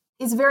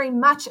 is very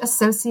much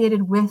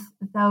associated with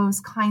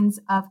those kinds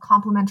of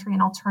complementary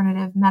and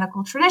alternative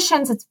medical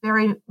traditions. It's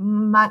very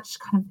much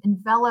kind of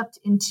enveloped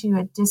into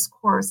a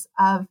discourse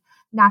of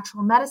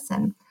natural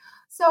medicine.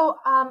 So,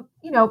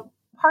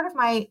 part of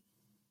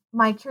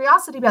my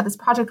curiosity about this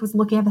project was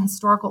looking at the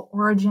historical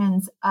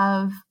origins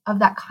of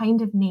that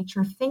kind of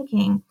nature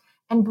thinking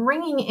and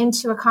bringing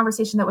into a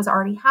conversation that was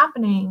already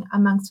happening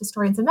amongst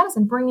historians of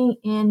medicine, bringing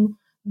in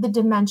the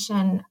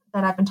dimension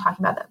that I've been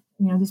talking about, that,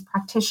 these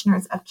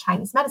practitioners of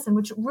Chinese medicine,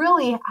 which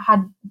really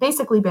had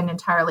basically been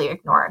entirely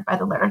ignored by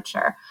the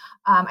literature.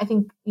 I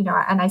think,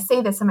 and I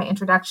say this in my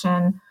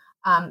introduction,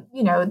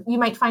 you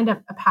might find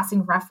a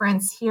passing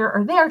reference here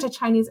or there to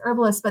Chinese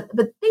herbalists, but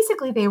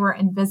basically they were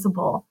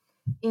invisible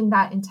in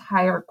that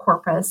entire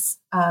corpus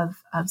of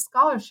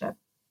scholarship.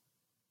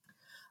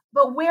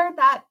 But where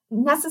that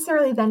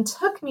necessarily then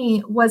took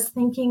me was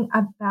thinking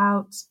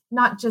about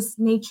not just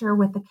nature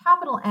with the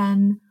capital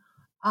N,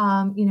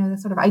 the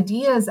sort of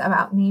ideas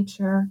about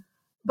nature,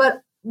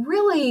 but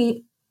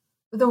really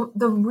the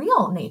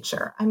real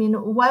nature. I mean,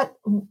 what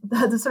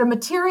the sort of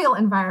material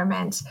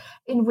environment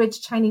in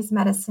which Chinese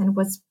medicine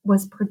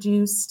was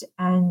produced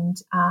and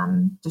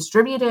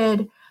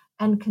distributed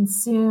and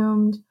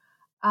consumed.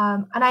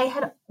 And I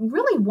had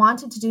really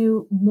wanted to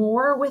do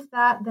more with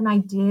that than I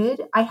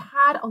did. I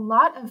had a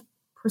lot of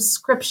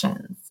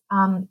prescriptions,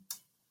 so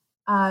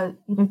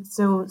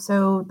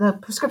the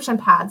prescription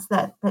pads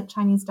that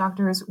Chinese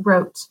doctors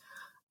wrote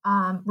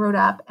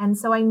up. And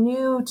so I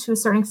knew to a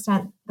certain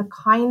extent the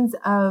kinds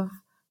of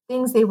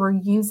things they were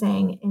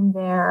using in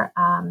their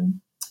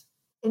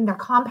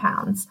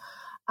compounds.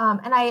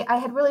 And I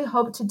had really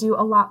hoped to do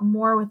a lot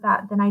more with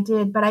that than I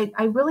did, but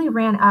I really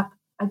ran up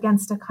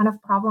against a kind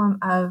of problem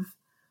of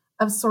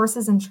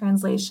sources and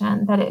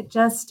translation, that it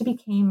just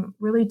became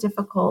really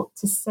difficult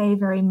to say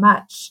very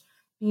much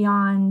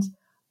beyond,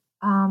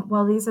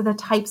 these are the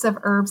types of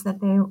herbs that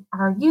they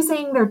are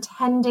using. They're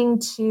tending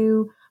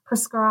to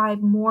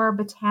prescribe more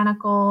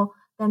botanical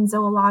than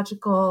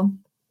zoological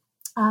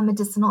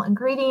medicinal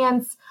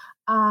ingredients.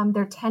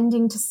 They're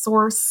tending to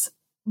source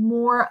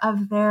more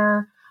of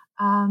their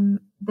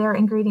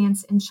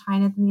ingredients in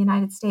China than the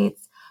United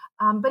States.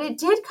 But it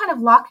did kind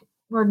of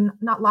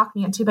not lock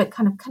me into, but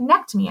kind of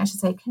connect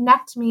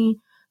me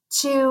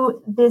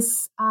to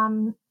this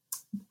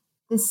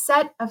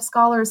set of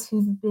scholars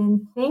who've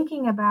been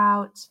thinking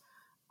about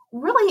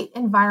really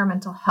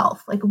environmental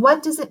health. Like,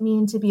 what does it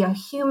mean to be a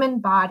human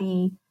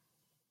body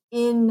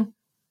in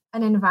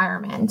an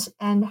environment,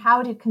 and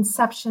how do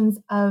conceptions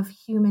of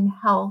human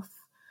health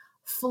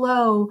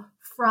flow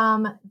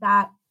from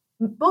that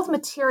both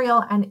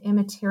material and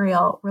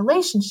immaterial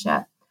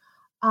relationship?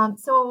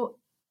 So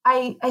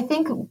I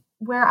think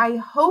where I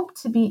hope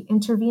to be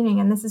intervening,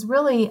 and this is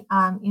really,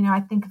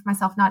 I think of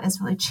myself not as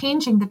really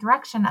changing the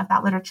direction of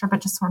that literature,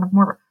 but just sort of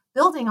more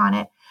building on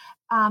it,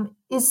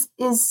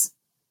 is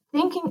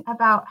thinking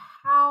about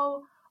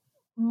how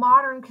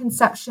modern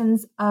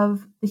conceptions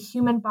of the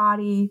human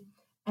body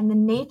and the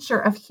nature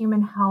of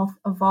human health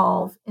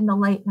evolve in the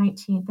late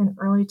 19th and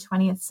early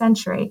 20th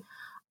century.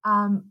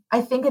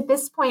 I think at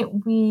this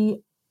point,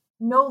 we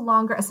no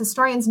longer, as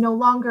historians, no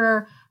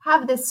longer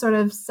have this sort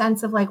of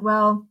sense of like,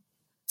 well,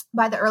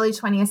 by the early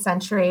 20th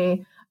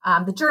century,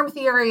 the germ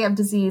theory of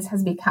disease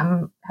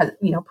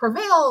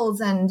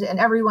prevails, and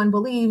everyone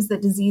believes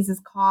that disease is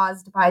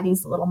caused by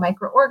these little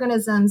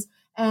microorganisms,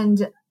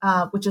 and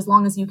which, as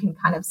long as you can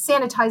kind of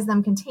sanitize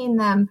them, contain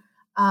them,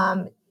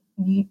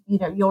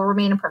 you'll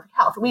remain in perfect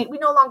health. We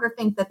no longer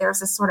think that there's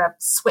this sort of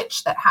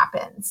switch that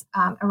happens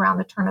around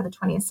the turn of the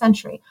 20th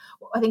century.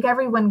 I think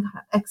everyone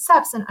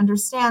accepts and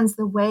understands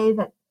the way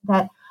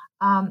that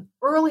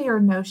earlier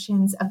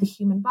notions of the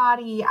human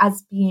body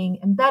as being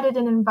embedded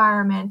in an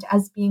environment,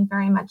 as being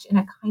very much in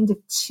a kind of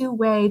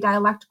two-way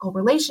dialectical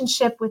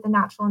relationship with the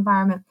natural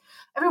environment.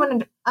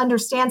 Everyone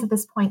understands at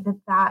this point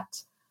that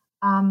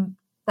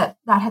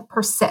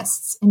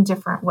persists in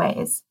different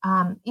ways,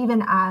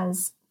 even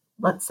as,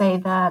 let's say,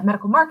 the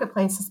medical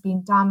marketplace is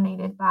being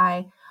dominated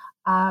by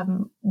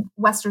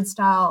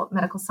Western-style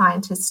medical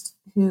scientists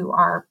who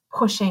are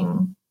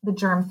pushing the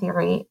germ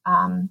theory,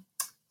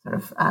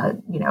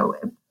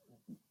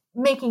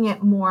 making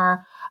it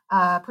more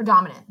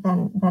predominant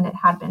than it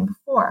had been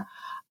before.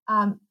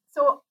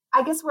 So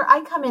I guess where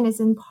I come in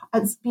is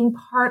as being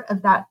part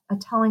of that, a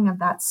telling of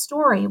that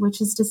story, which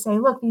is to say,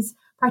 look, these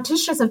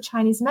practitioners of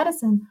Chinese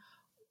medicine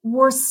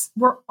were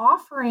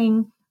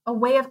offering a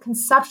way of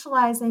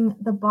conceptualizing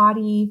the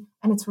body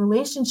and its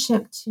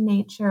relationship to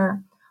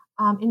nature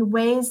in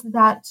ways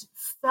that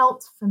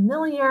felt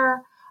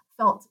familiar,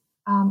 felt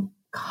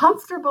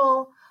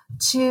comfortable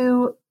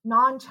to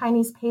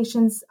non-Chinese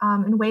patients,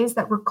 in ways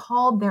that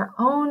recalled their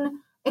own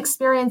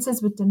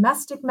experiences with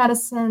domestic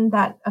medicine,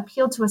 that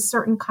appealed to a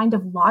certain kind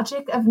of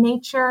logic of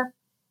nature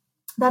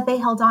that they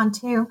held on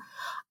to.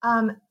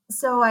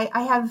 So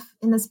I have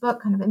in this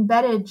book kind of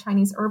embedded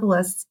Chinese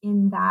herbalists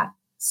in that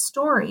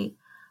story.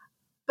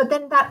 But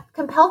then that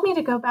compelled me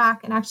to go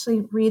back and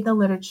actually read the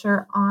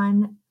literature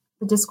on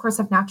the discourse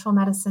of natural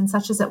medicine,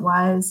 such as it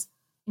was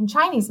in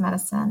Chinese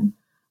medicine.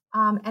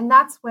 And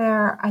that's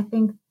where I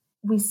think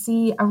we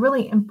see a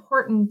really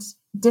important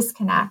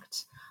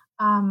disconnect,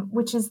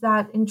 which is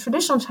that in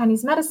traditional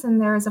Chinese medicine,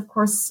 there is, of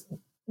course,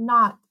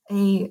 not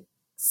a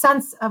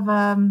sense of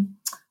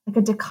like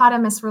a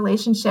dichotomous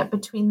relationship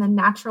between the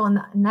natural and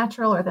the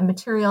unnatural, or the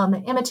material and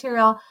the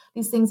immaterial.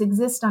 These things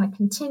exist on a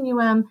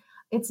continuum.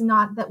 It's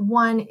not that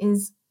one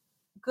is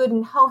good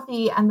and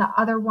healthy and the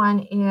other one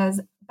is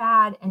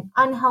bad and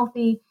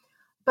unhealthy.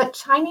 But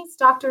Chinese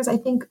doctors, I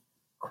think,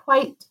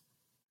 quite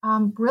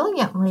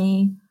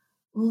brilliantly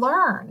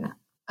learn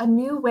a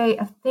new way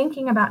of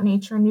thinking about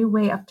nature, a new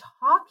way of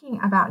talking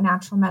about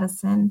natural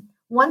medicine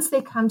once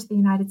they come to the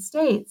United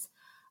States.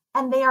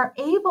 And they are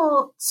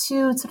able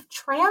to sort of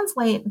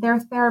translate their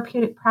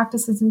therapeutic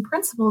practices and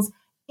principles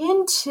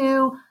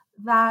into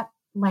that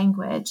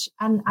language.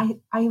 And I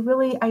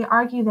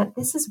argue that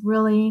this is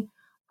really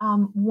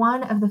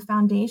one of the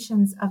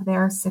foundations of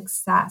their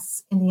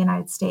success in the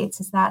United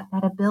States, is that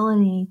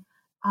ability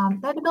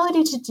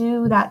to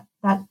do that.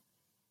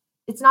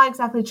 It's not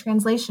exactly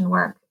translation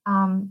work,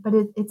 but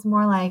it's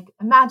more like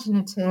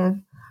imaginative.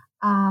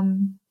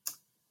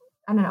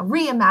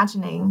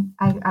 Reimagining,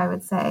 I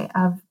would say,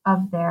 of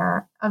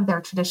their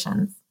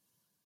traditions.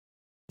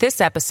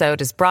 This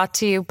episode is brought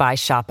to you by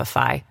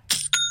Shopify.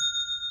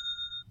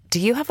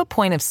 Do you have a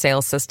point of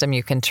sale system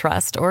you can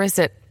trust, or is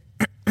it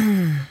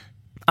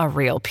a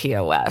real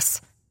POS?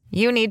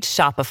 You need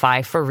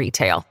Shopify for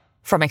retail.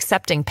 From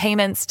accepting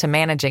payments to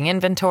managing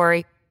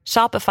inventory,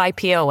 Shopify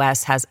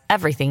POS has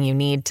everything you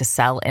need to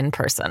sell in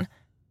person.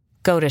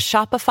 Go to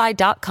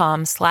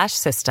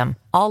shopify.com/system,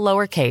 all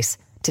lowercase,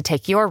 to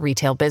take your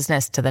retail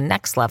business to the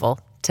next level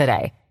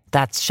today.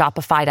 That's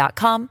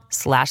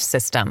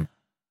shopify.com/system.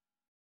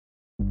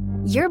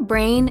 Your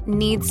brain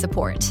needs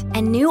support,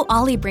 and new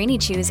Ollie Brainy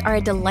Chews are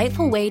a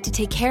delightful way to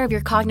take care of your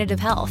cognitive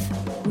health.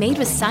 Made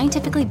with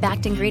scientifically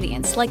backed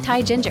ingredients like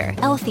Thai ginger,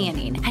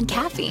 L-theanine, and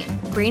caffeine,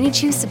 Brainy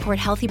Chews support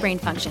healthy brain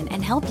function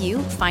and help you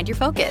find your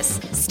focus,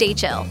 stay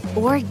chill,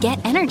 or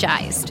get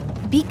energized.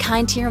 Be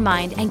kind to your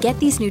mind and get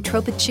these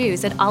nootropic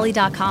chews at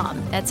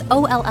ollie.com. That's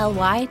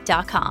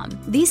OLLY.com.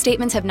 These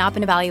statements have not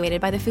been evaluated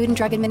by the Food and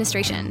Drug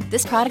Administration.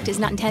 This product is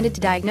not intended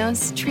to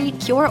diagnose, treat,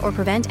 cure, or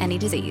prevent any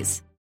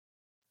disease.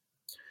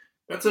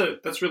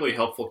 That's really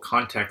helpful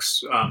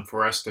context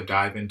for us to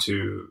dive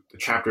into the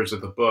chapters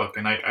of the book.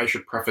 And I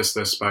should preface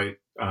this by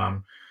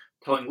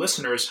telling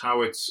listeners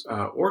how it's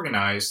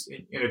organized,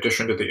 in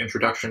addition to the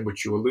introduction,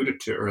 which you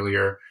alluded to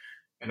earlier,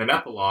 and an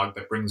epilogue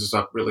that brings us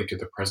up really to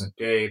the present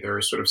day. There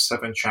are sort of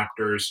 7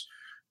 chapters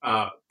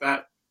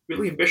that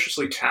really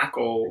ambitiously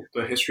tackle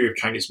the history of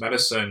Chinese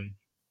medicine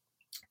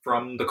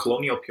from the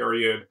colonial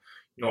period,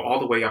 all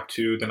the way up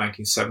to the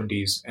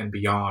 1970s and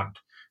beyond.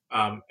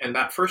 And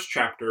that first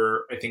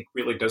chapter, I think,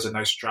 really does a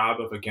nice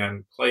job of,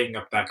 again, playing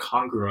up that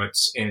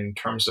congruence in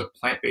terms of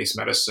plant-based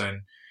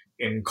medicine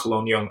in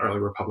colonial and early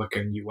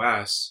Republican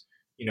U.S.,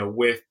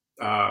 with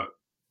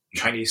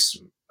Chinese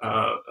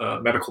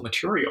medical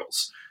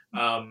materials.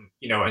 And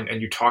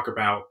you talk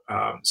about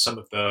some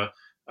of the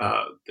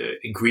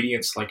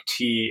ingredients like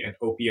tea and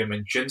opium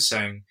and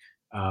ginseng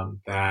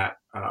that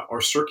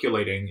are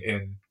circulating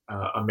in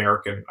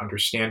American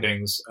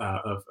understandings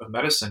of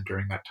medicine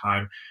during that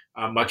time.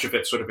 Much of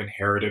it sort of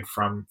inherited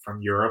from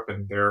Europe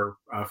and their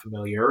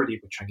familiarity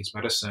with Chinese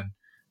medicine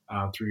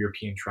through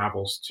European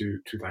travels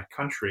to that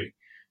country.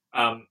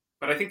 But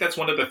I think that's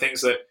one of the things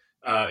that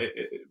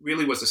it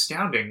really was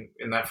astounding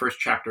in that first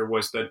chapter,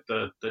 was that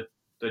the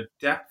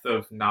depth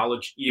of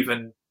knowledge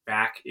even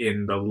back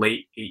in the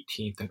late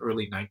 18th and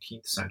early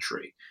 19th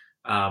century.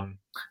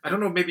 I don't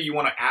know, maybe you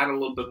want to add a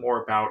little bit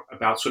more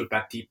about sort of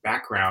that deep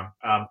background.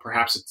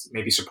 Perhaps it's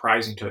maybe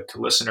surprising to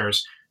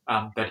listeners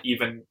that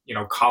even,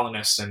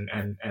 colonists and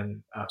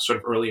sort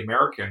of early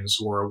Americans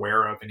were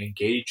aware of and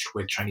engaged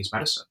with Chinese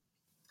medicine.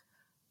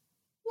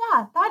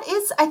 Yeah, that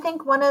is, I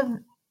think, one of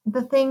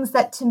the things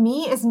that to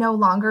me is no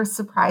longer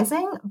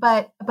surprising,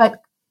 but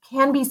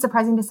can be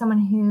surprising to someone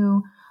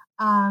who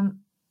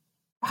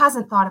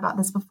hasn't thought about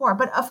this before.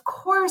 But of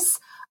course,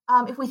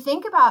 if we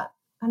think about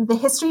the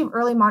history of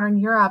early modern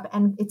Europe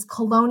and its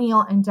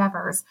colonial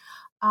endeavors,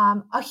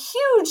 a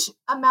huge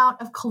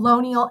amount of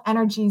colonial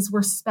energies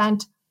were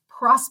spent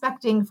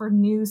prospecting for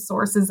new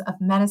sources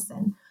of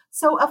medicine.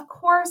 So, of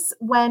course,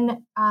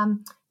 when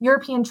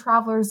European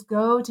travelers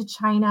go to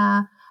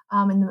China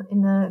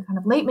in the kind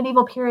of late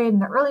medieval period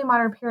and the early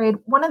modern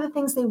period, one of the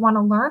things they want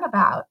to learn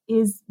about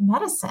is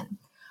medicine.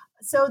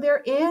 So there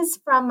is,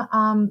 from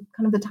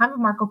kind of the time of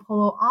Marco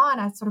Polo on,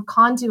 a sort of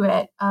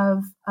conduit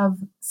of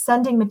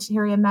sending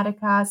materia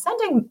medica,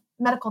 sending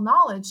medical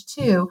knowledge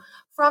too,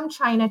 from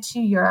China to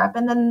Europe.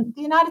 And then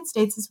the United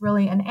States is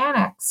really an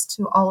annex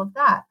to all of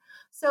that.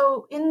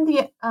 So in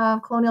the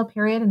colonial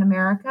period in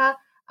America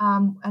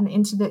and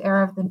into the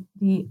era of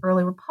the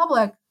early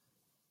republic,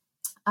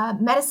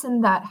 medicine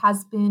that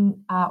has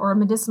been, or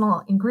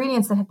medicinal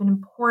ingredients that have been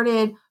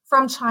imported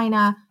from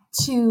China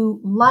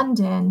to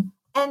London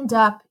end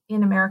up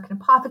in American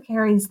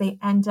apothecaries. They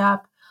end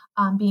up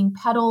being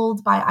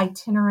peddled by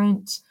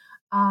itinerant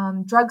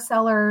drug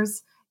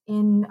sellers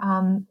in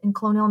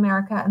colonial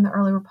America and the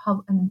early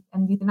republic, and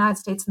the United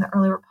States in the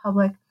early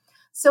republic.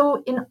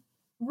 So,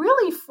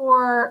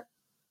 for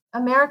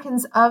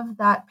Americans of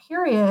that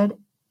period,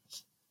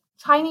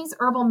 Chinese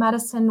herbal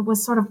medicine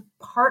was sort of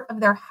part of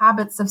their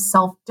habits of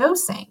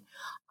self-dosing.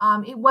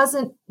 It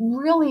wasn't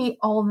really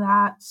all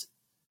that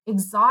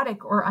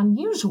exotic or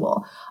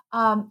unusual,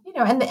 and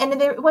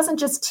it wasn't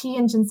just tea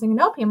and ginseng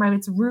and opium, right?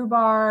 It's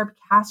rhubarb,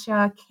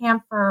 cassia,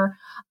 camphor,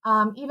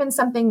 even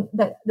something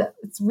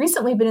that's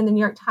recently been in the New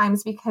York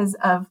Times because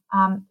of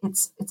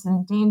it's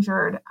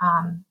endangered.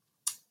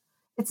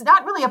 It's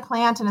not really a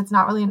plant and it's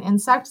not really an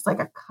insect. It's like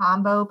a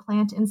combo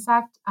plant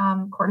insect,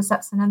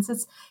 Cordyceps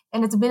sinensis,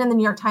 and it's been in the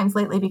New York Times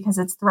lately because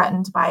it's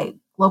threatened by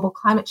global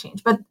climate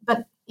change. But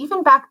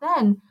even back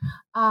then,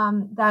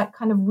 that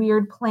kind of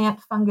weird plant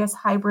fungus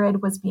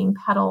hybrid was being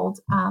peddled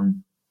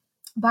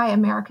by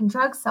American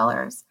drug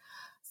sellers.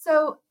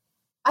 So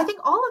I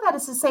think all of that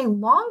is to say,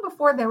 long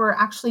before there were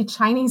actually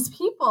Chinese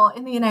people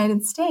in the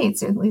United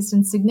States, at least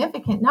in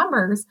significant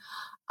numbers,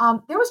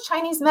 there was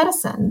Chinese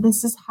medicine.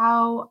 This is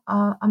how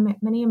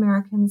many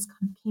Americans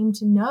kind of came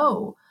to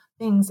know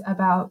things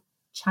about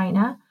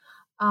China.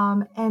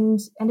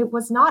 And it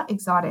was not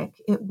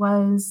exotic. It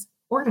was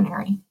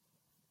ordinary.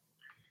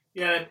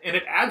 Yeah, and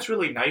it adds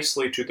really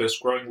nicely to this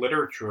growing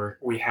literature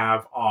we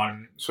have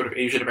on sort of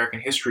Asian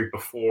American history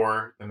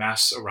before the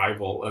mass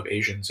arrival of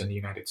Asians in the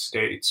United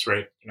States,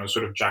 right?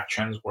 Sort of Jack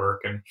Chen's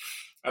work and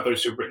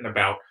others who've written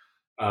about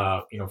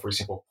for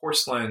example,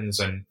 porcelains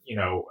and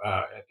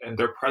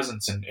their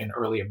presence in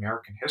early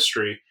American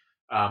history.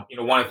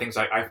 One of the things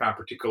I found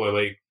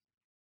particularly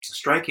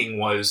striking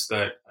was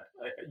that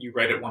you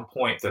read at one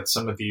point that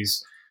some of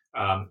these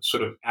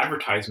sort of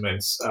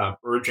advertisements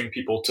urging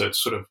people to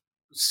sort of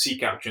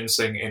seek out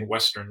ginseng in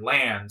Western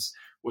lands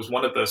was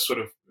one of the sort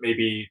of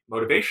maybe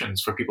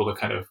motivations for people to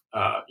kind of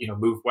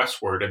move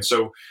westward. And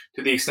so,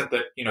 to the extent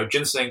that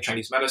ginseng,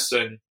 Chinese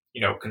medicine,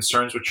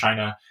 concerns with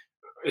China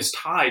is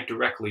tied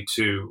directly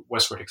to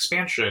westward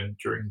expansion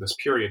during this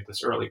period,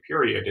 this early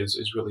period,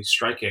 is really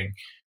striking,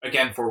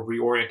 again, for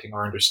reorienting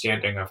our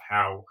understanding of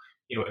how,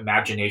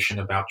 imagination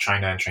about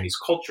China and Chinese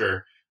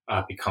culture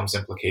becomes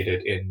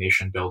implicated in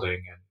nation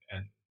building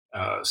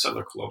and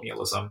settler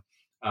colonialism,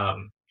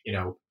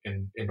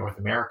 in North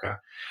America.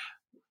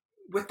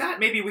 With that,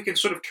 maybe we can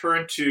sort of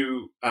turn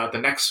to the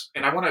next,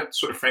 and I want to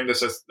sort of frame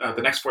this as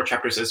the next 4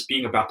 chapters as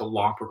being about the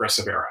long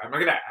progressive era. I'm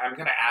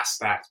gonna ask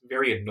that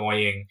very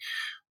annoying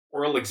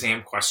oral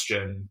exam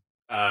question,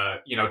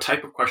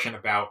 type of question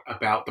about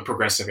the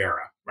progressive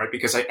era, right?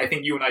 Because I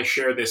think you and I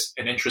share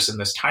an interest in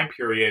this time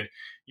period.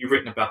 You've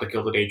written about the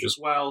Gilded Age as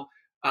well.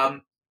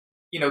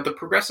 The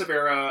progressive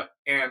era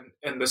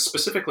and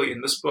specifically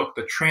in this book,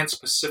 the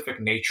trans-Pacific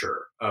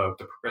nature of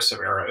the progressive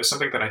era is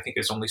something that I think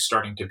is only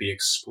starting to be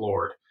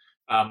explored.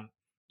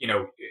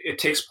 It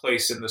takes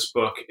place in this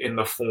book in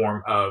the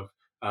form of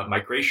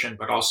migration,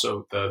 but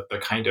also the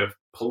kind of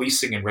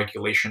policing and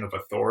regulation of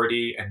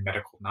authority and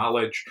medical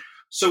knowledge.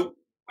 So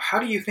how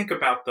do you think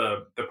about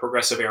the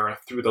progressive era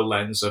through the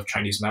lens of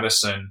Chinese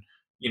medicine?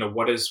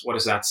 What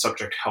does that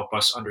subject help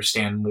us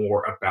understand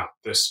more about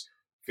this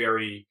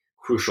very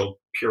crucial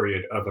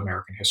period of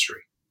American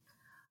history?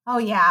 Oh,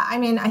 yeah. I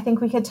mean, I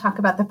think we could talk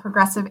about the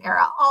progressive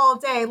era all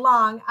day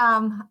long.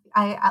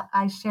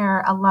 I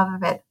share a love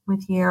of it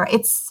with you.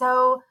 It's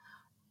so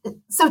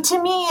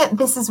to me,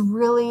 this is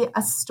really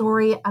a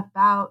story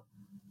about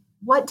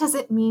what does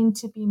it mean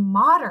to be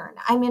modern?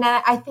 I mean,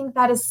 I think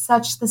that is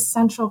such the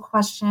central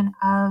question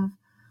of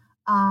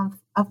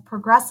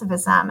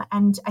progressivism.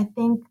 And I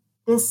think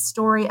this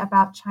story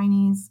about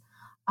Chinese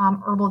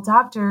herbal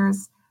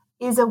doctors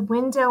is a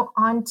window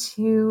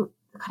onto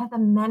kind of the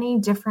many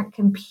different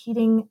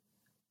competing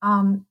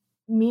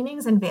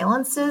meanings and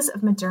valences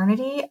of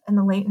modernity in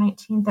the late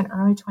 19th and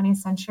early 20th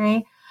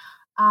century.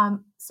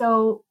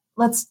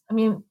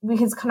 We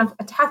can kind of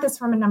attack this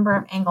from a number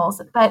of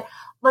angles, but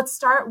let's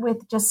start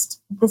with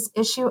just this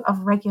issue of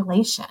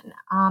regulation,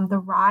 the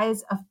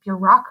rise of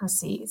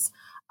bureaucracies.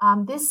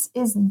 This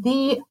is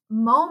the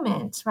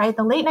moment, right?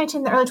 The late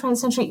 19th and early 20th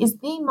century is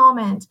the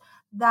moment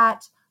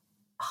that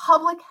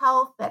public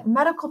health, that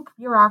medical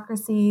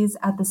bureaucracies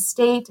at the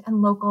state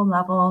and local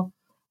level,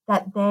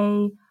 that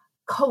they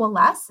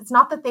coalesce. It's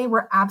not that they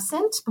were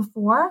absent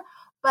before,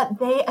 but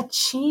they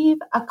achieve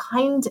a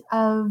kind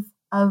of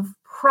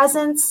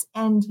presence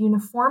and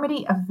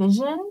uniformity of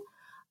vision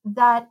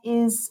that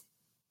is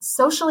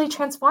socially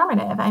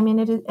transformative. I mean,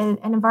 it is and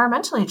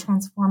environmentally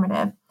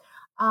transformative.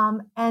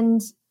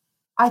 And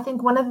I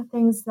think one of the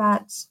things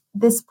that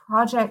this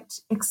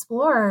project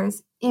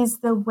explores is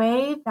the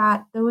way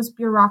that those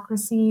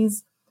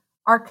bureaucracies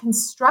are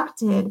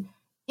constructed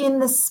in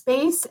the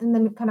space, in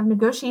the kind of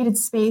negotiated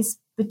space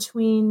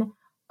between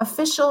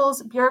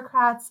officials,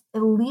 bureaucrats,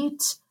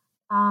 elite,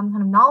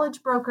 kind of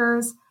knowledge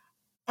brokers,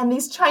 and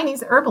these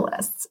Chinese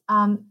herbalists,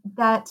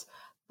 that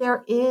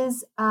there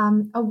is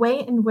a way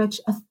in which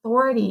the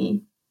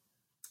authority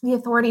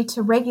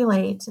to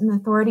regulate and the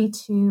authority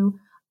to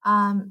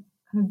kind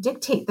of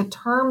dictate the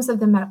terms of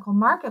the medical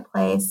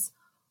marketplace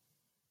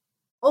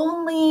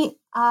only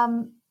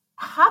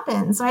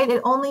happens, right?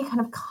 It only kind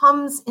of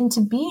comes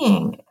into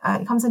being,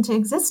 it comes into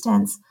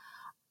existence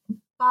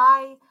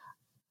by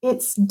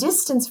its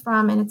distance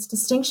from and its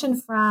distinction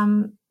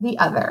from the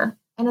other,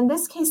 And in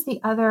this case, the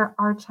other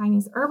are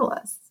Chinese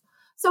herbalists.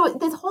 So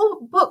this whole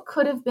book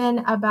could have been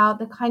about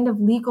the kind of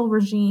legal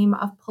regime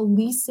of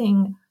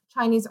policing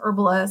Chinese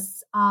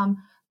herbalists,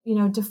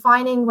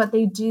 defining what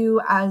they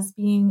do as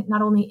being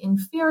not only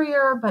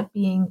inferior, but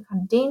being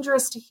kind of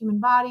dangerous to human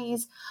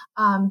bodies,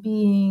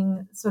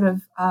 being sort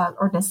of,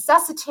 or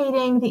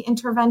necessitating the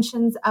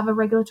interventions of a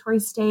regulatory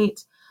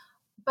state.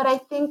 But I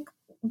think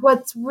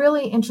what's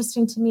really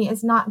interesting to me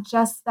is not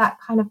just that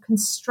kind of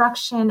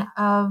construction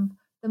of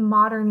the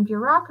modern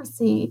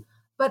bureaucracy,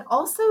 but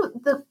also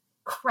the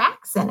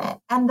cracks in it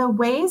and the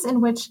ways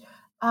in which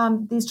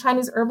these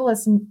Chinese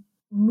herbalists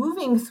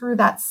moving through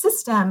that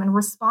system and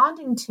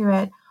responding to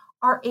it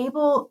are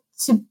able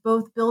to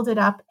both build it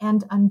up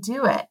and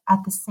undo it at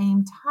the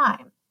same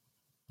time.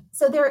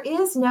 So there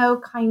is no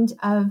kind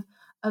of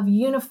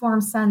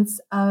uniform sense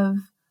of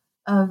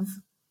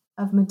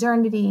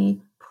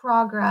modernity,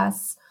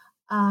 progress.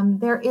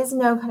 There is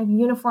no kind of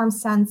uniform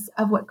sense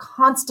of what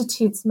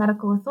constitutes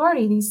medical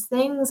authority. These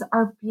things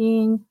are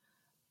being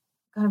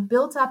kind of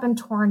built up and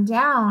torn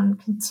down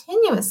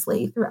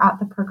continuously throughout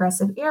the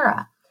progressive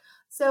era.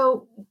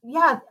 So,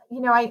 yeah,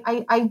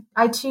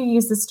 I too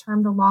use this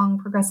term, the long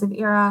progressive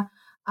era,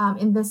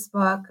 in this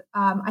book.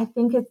 I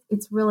think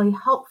it's really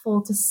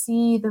helpful to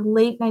see the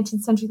late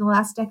 19th century, the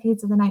last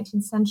decades of the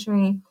 19th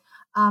century,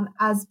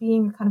 as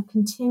being a kind of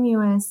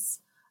continuous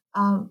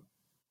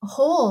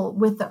whole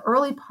with the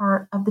early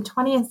part of the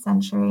 20th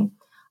century.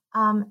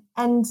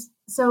 And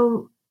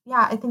so,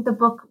 yeah, I think the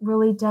book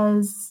really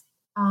does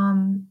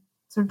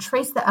sort of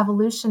trace the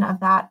evolution of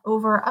that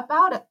over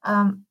about,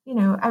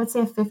 I would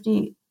say a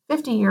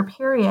 50-year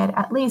period,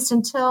 at least,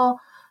 until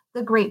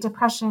the Great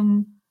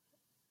Depression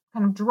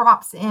kind of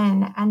drops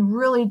in and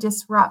really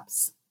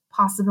disrupts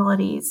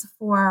possibilities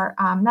for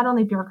not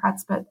only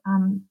bureaucrats, but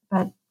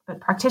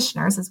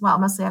practitioners as well.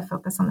 Mostly I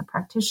focus on the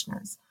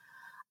practitioners.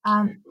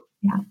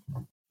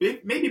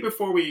 Maybe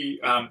before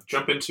we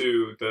jump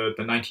into the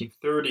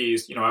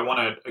 1930s, I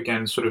want to,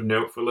 again, sort of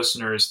note for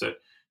listeners that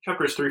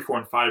chapters 3, 4,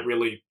 and 5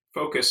 really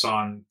focus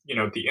on,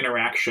 the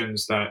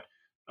interactions that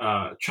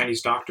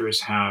Chinese doctors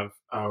have,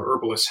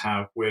 herbalists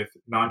have with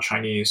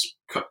non-Chinese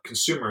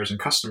consumers and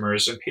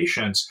customers and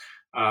patients.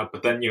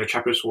 But then,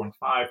 chapters 4 and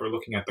 5 are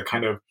looking at the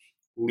kind of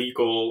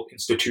legal,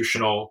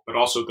 institutional, but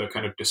also the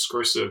kind of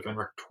discursive and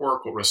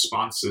rhetorical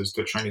responses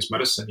to Chinese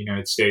medicine in the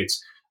United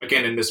States,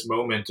 again, in this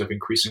moment of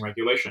increasing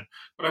regulation.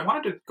 But I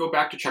wanted to go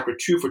back to chapter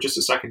 2 for just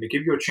a second to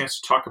give you a chance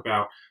to talk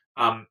about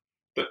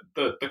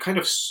the kind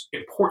of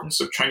importance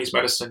of Chinese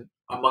medicine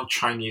among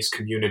Chinese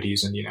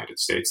communities in the United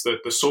States,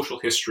 the social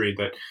history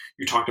that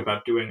you talked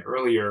about doing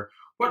earlier.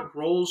 What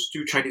roles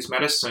do Chinese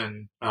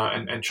medicine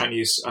and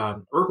Chinese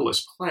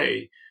herbalists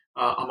play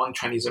among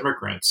Chinese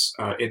immigrants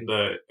in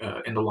the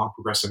long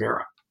progressive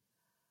era?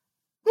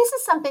 This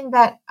is something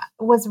that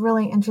was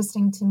really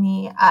interesting to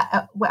me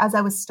as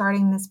I was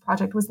starting this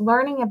project, was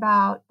learning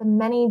about the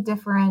many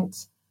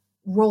different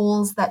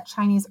roles that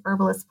Chinese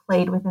herbalists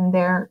played within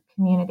their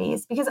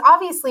communities. Because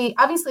obviously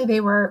they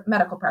were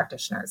medical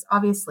practitioners.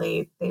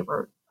 Obviously they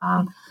were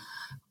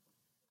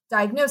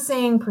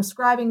diagnosing,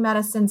 prescribing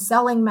medicine,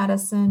 selling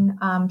medicine,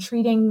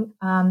 treating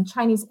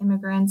Chinese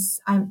immigrants.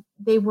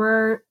 They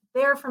were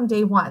there from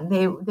day one.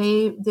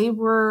 They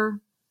were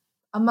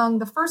among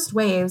the first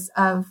waves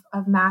of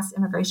mass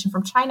immigration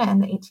from China in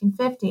the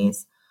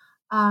 1850s.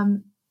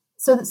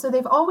 So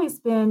they've always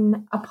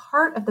been a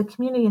part of the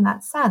community in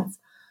that sense.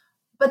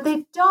 But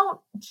they don't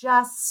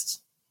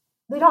just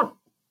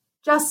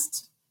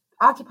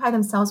occupy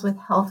themselves with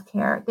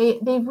healthcare.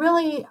 They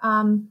really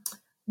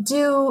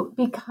do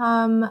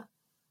become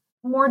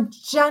more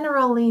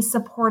generally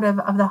supportive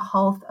of the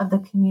health of the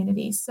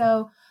community.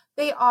 So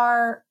they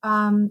are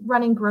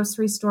running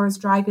grocery stores,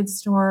 dry goods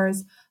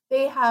stores.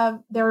 They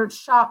have their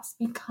shops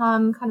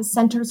become kind of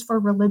centers for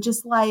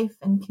religious life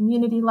and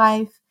community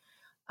life.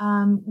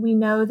 We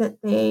know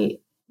that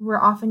they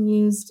were often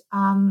used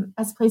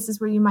as places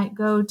where you might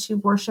go to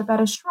worship at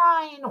a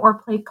shrine or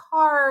play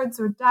cards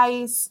or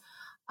dice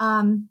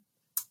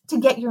to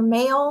get your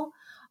mail.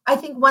 I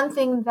think one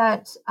thing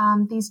that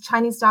these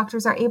Chinese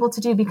doctors are able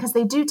to do, because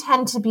they do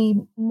tend to be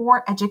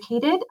more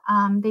educated,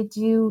 they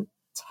do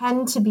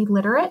tend to be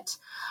literate.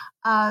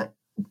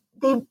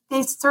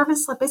 They serve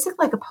as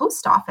basically like a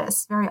post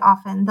office very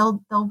often.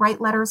 They'll write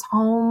letters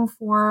home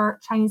for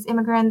Chinese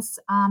immigrants.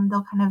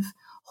 They'll kind of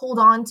hold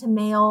on to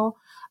mail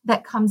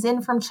that comes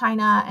in from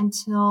China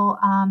until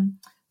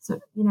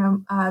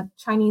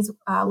Chinese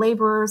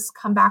laborers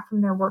come back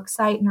from their work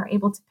site and are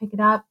able to pick it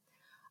up.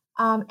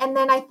 And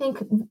then I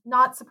think,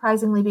 not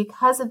surprisingly,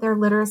 because of their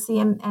literacy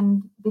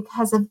and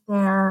because of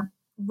their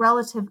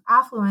relative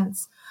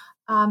affluence,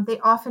 they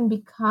often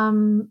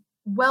become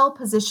well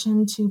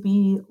positioned to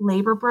be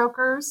labor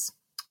brokers.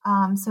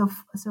 So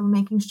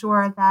making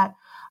sure that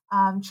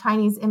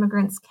Chinese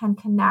immigrants can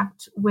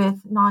connect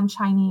with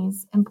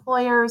non-Chinese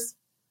employers.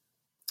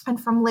 And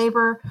from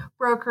labor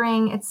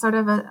brokering, it's sort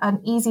of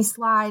an easy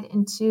slide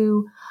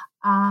into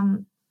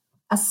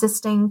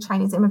assisting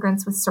Chinese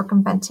immigrants with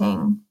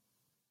circumventing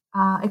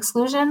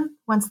exclusion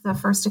once the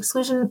first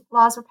exclusion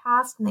laws were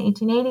passed in the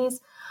 1880s,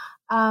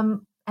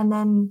 and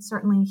then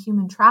certainly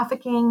human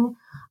trafficking.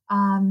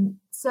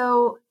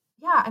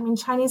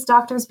 Chinese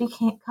doctors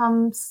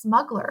become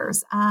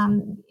smugglers.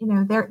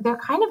 They're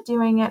kind of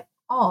doing it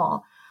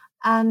all,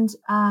 and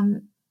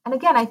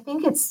again, I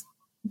think it's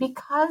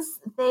because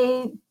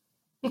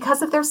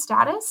of their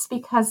status,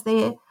 because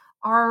they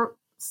are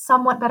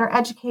somewhat better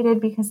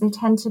educated, because they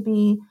tend to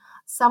be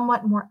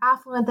somewhat more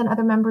affluent than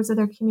other members of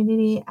their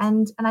community,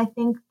 and I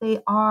think they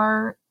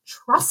are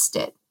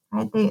trusted.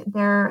 Right?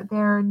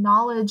 Their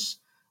knowledge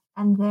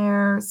and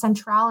their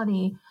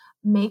centrality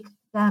make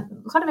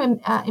them kind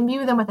of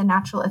imbue them with a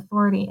natural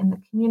authority in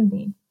the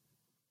community.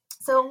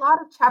 So a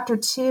lot of chapter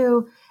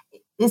 2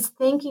 is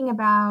thinking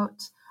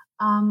about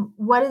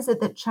what is it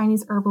that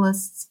Chinese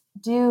herbalists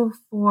do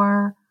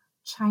for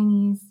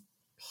Chinese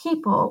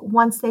people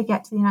once they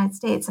get to the United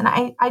States. And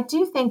I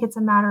do think it's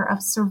a matter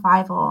of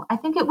survival. I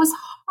think it was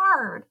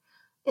hard,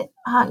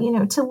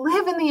 to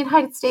live in the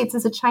United States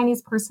as a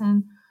Chinese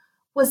person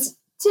was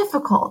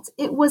difficult.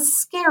 It was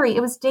scary.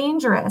 It was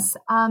dangerous.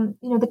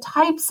 The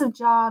types of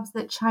jobs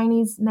that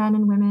Chinese men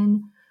and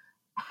women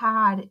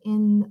had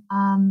in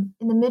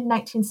the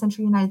mid-19th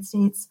century United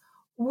States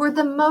were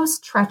the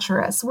most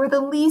treacherous, were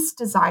the least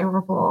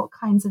desirable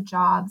kinds of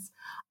jobs,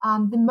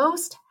 the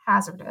most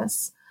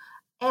hazardous.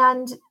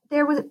 And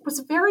there were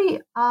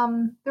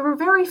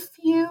very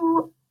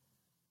few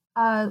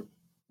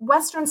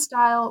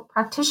Western-style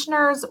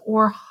practitioners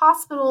or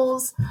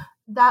hospitals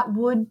that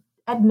would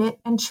admit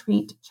and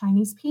treat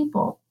Chinese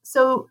people.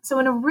 So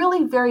in a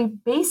really very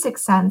basic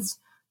sense,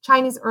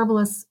 Chinese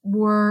herbalists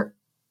were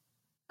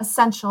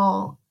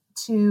essential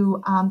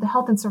to the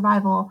health and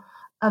survival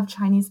of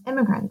Chinese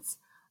immigrants.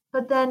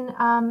 But then,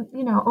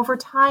 over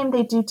time,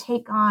 they do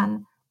take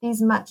on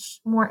these much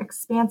more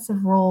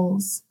expansive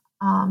roles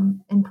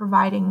in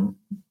providing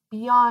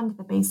beyond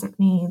the basic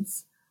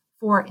needs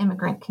for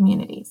immigrant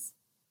communities.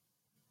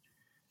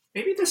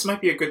 Maybe this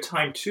might be a good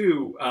time,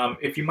 too,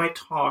 if you might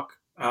talk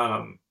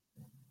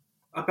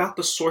about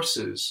the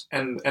sources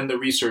and the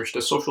research,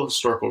 the social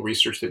historical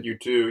research that you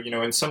do.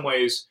 In some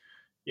ways,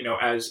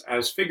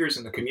 as figures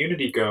in the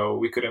community go,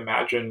 we could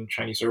imagine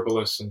Chinese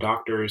herbalists and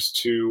doctors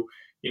to,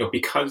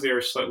 because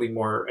they're slightly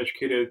more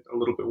educated, a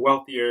little bit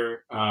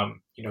wealthier,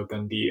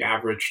 than the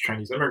average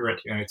Chinese immigrant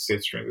to the United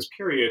States during this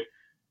period,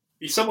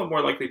 be somewhat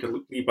more likely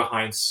to leave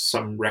behind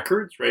some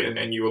records, right?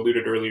 And you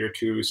alluded earlier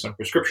to some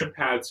prescription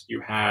pads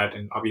you had,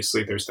 and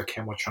obviously there's the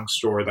Kamwachung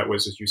store that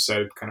was, as you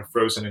said, kind of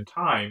frozen in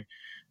time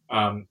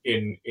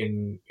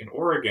in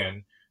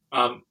Oregon.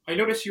 I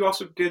noticed you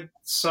also did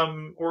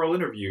some oral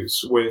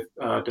interviews with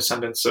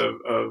descendants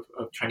of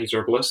Chinese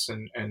herbalists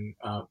and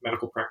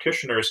medical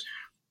practitioners.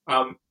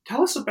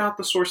 Tell us about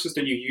the sources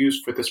that you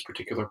used for this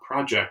particular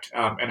project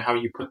and how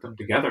you put them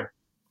together.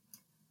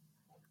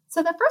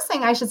 So the first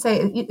thing I should say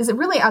is that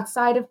really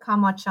outside of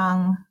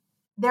Kamwachung,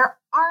 there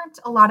aren't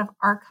a lot of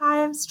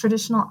archives,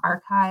 traditional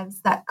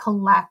archives that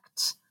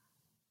collect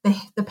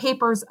the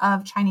papers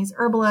of Chinese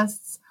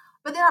herbalists,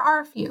 but there are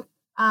a few.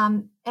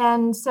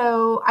 And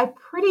so I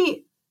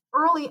pretty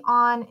early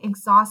on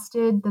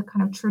exhausted the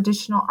kind of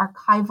traditional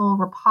archival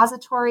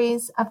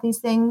repositories of these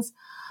things.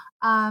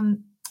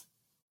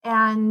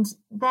 And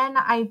then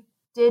I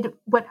did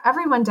what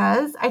everyone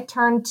does. I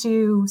turned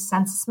to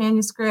census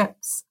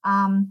manuscripts,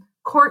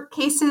 court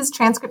cases,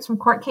 transcripts from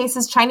court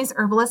cases. Chinese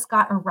herbalists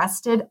got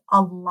arrested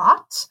a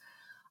lot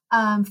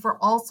for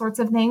all sorts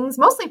of things,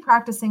 mostly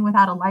practicing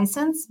without a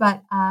license.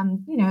 But,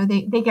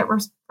 they get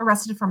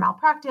arrested for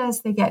malpractice.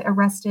 They get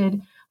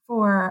arrested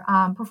for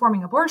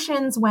performing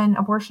abortions when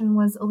abortion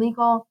was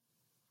illegal,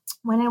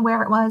 when and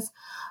where it was.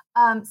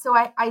 So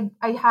I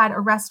had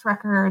arrest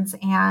records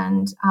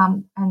and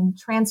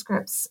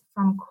transcripts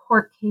from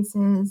court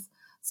cases,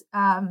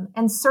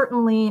 and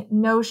certainly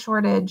no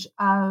shortage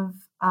of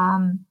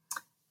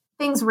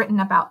things written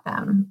about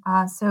them.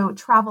 So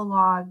travel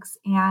logs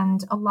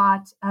and a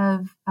lot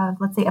of,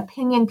 let's say,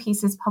 opinion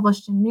pieces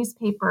published in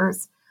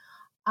newspapers.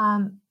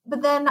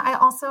 But then I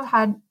also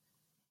had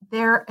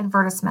their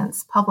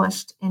advertisements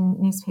published in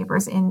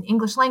newspapers, in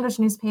English language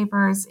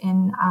newspapers,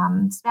 in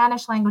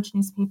Spanish language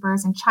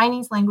newspapers, in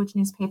Chinese language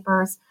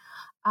newspapers.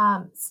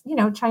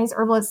 Chinese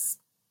herbalists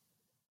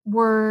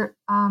were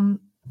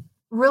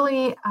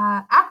really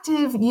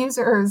active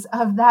users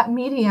of that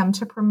medium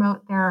to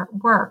promote their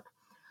work.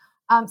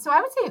 So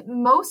I would say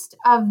most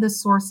of the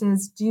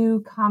sources do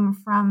come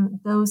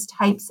from those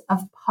types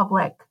of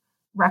public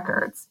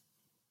records.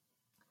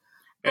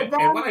 And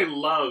what I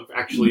love,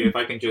 actually, if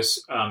I can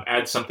just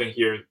add something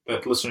here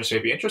that listeners may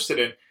be interested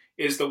in,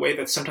 is the way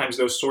that sometimes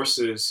those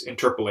sources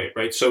interpolate,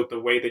 right? So the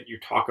way that you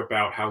talk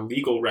about how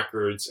legal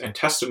records and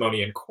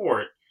testimony in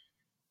court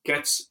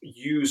gets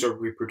used or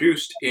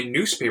reproduced in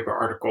newspaper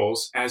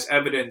articles as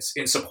evidence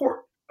in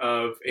support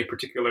of a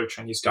particular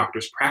Chinese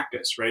doctor's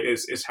practice, right?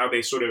 Is how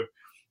they sort of,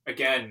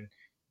 again,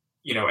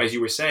 as you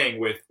were saying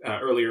with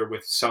earlier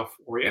with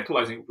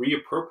self-orientalizing,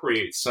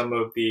 reappropriate some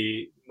of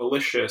the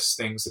malicious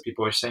things that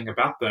people are saying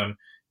about them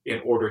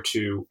in order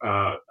to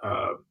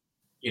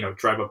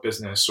drive up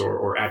business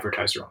or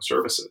advertise their own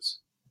services.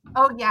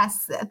 Oh,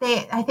 yes.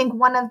 I think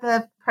one of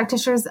the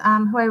practitioners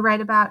who I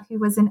write about, who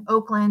was in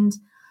Oakland,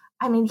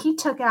 I mean, he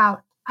took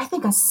out, I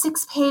think, a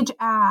 6-page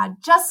ad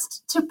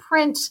just to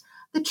print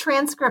the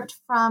transcript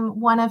from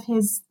one of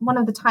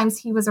the times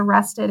he was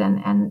arrested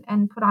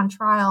and put on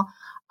trial.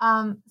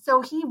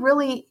 So he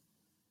really,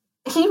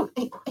 he,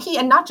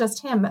 and not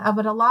just him,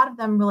 but a lot of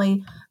them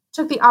really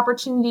took the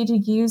opportunity to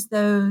use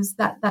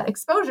that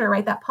exposure,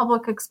 right? That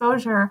public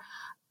exposure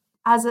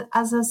as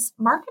a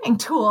marketing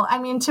tool. I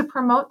mean, to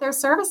promote their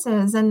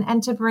services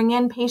and to bring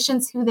in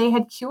patients who they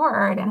had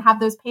cured and have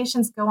those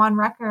patients go on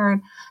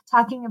record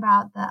talking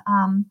about the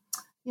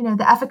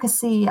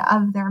efficacy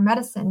of their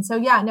medicine. So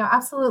yeah, no,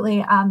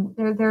 absolutely.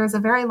 There's a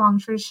very long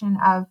tradition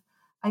of,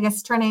 I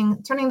guess,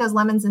 turning those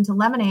lemons into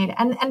lemonade.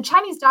 And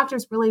Chinese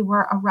doctors really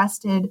were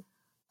arrested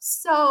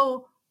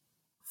so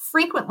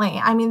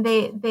frequently. I mean,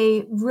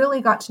 they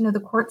really got to know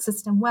the court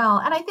system well.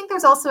 And I think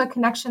there's also a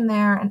connection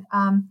there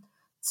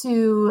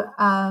to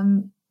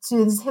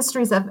these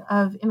histories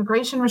of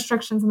immigration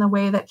restrictions and the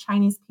way that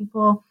Chinese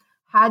people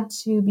had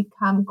to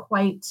become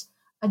quite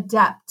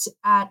adept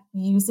at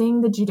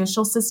using the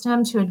judicial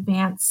system to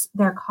advance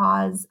their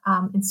cause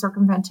in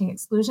circumventing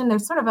exclusion.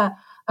 There's sort of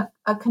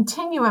a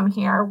continuum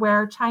here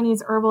where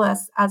Chinese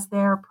herbalists, as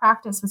their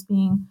practice was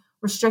being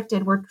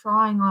restricted, were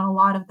drawing on a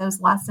lot of those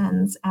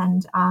lessons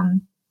and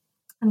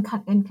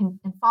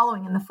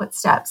following in the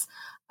footsteps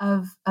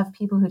of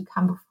people who'd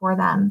come before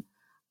them.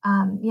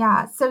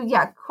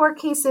 Court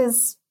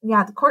cases,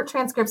 the court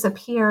transcripts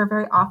appear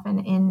very often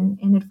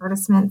in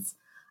advertisements.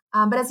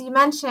 But as you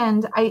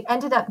mentioned, I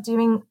ended up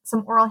doing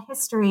some oral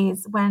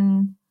histories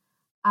when,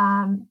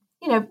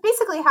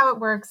 basically how it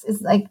works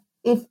is like,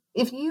 if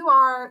you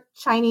are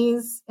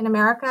Chinese in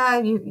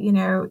America,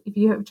 if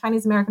you have a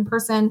Chinese American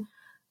person,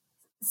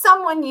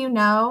 someone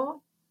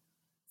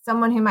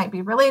someone who might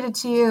be related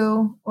to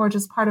you or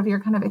just part of your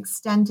kind of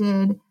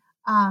extended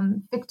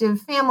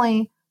fictive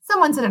family,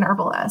 someone's an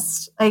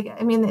herbalist. Like,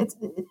 I mean,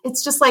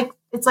 it's just like,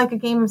 it's like a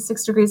game of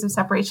 6 degrees of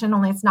separation,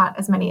 only it's not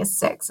as many as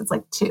 6. It's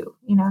like 2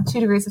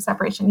 degrees of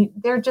separation.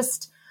 They're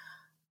just,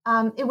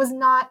 it was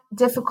not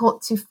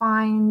difficult to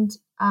find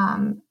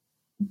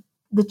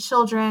the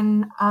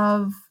children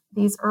of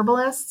these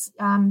herbalists.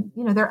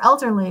 They're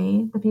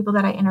elderly, the people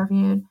that I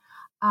interviewed,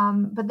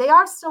 but they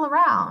are still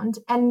around.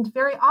 And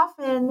very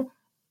often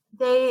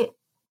they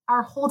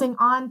are holding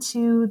on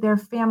to their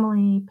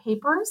family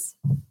papers.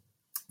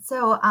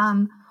 So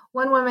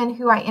one woman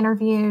who I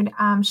interviewed,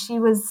 she's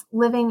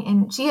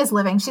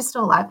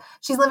still alive.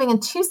 She's living in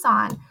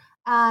Tucson,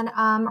 and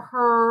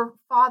her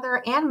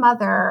father and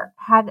mother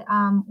had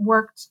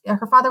worked.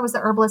 Her father was the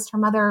herbalist. Her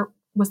mother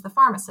was the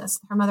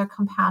pharmacist. Her mother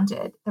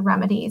compounded the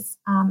remedies.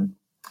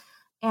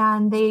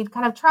 And they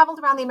kind of traveled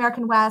around the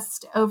American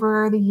West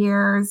over the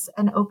years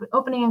and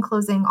opening and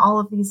closing all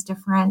of these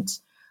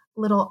different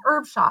little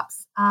herb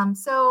shops.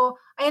 So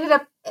I ended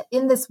up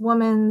in this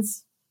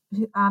woman's,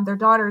 their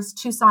daughter's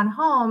Tucson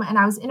home, and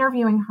I was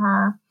interviewing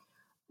her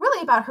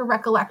really about her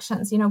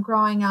recollections,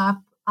 growing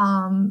up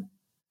and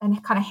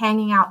kind of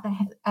hanging out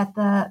at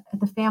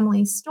the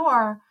family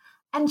store.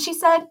 And she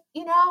said,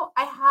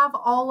 I have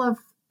all of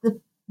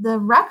the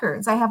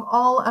records. I have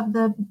all of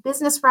the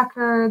business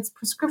records,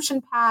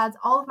 prescription pads,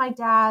 all of my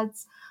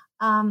dad's,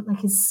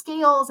 like his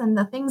scales and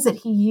the things that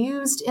he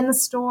used in the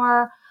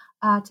store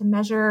to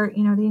measure,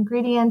 the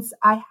ingredients.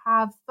 I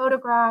have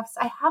photographs.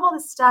 I have all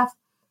this stuff.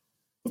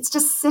 It's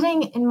just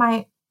sitting in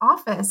my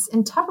office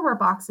in Tupperware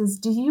boxes.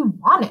 Do you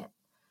want it?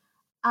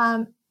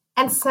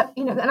 And so,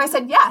 and I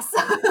said, yes.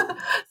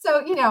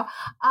 So,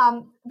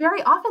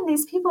 very often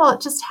these people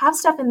just have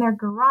stuff in their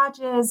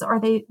garages, or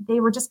they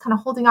were just kind of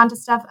holding on to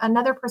stuff.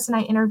 Another person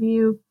I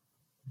interviewed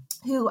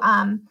who,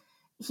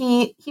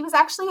 he was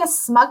actually a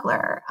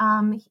smuggler.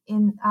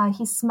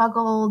 He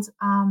smuggled,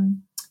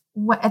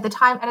 at a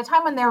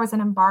time when there was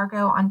an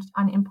embargo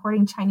on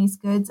importing Chinese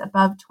goods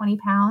above 20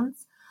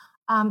 pounds.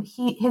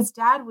 His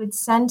dad would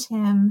send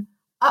him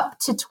up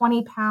to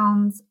 20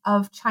 pounds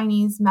of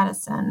Chinese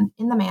medicine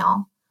in the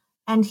mail.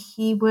 And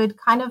he would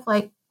kind of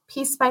like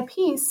piece by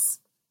piece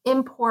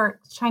import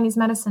Chinese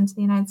medicine to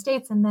the United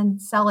States and then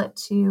sell it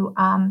to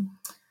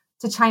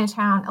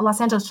Chinatown, Los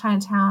Angeles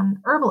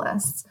Chinatown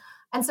herbalists.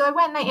 And so I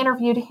went and I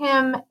interviewed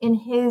him in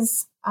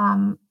his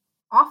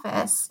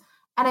office.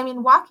 And I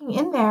mean, walking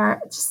in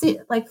there, just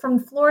like from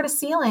floor to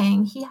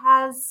ceiling, he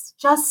has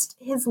just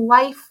his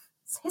life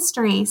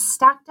history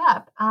stacked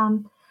up.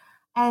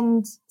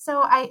 And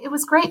so it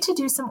was great to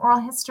do some oral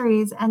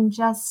histories and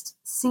just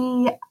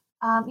see,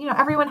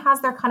 everyone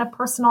has their kind of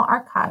personal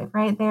archive,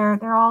 right?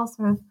 They're all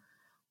sort of,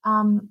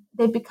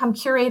 they've become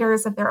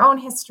curators of their own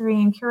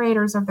history and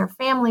curators of their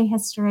family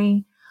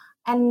history.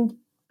 And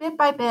bit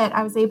by bit,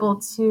 I was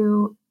able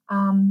to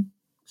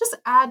just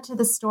add to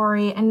the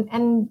story and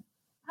kind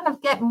of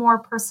get more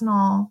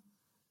personal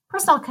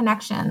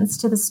connections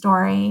to the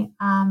story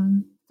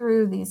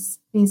through these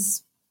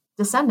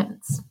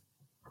descendants.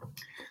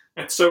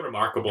 That's so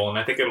remarkable, and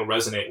I think it'll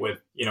resonate with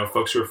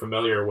folks who are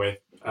familiar with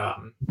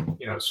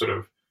sort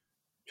of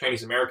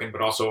Chinese American,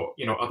 but also,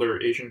 other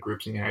Asian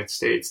groups in the United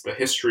States, the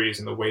histories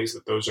and the ways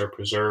that those are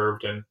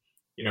preserved, and,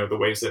 the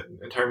ways that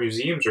entire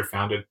museums are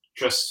founded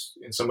just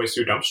in some ways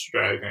through dumpster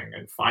diving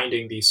and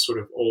finding these sort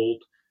of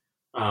old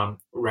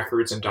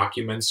records and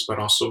documents, but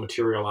also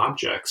material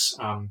objects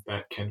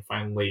that can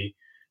finally,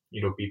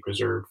 be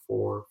preserved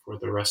for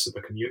the rest of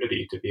the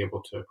community to be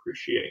able to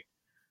appreciate.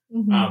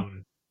 Mm-hmm.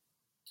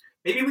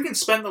 Maybe we can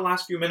spend the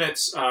last few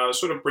minutes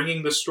sort of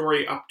bringing the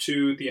story up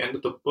to the end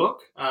of the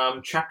book.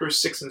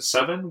 Chapters 6 and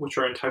 7, which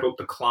are entitled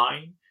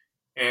Decline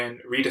and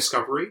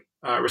Rediscovery,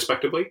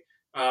 respectively,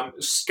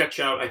 sketch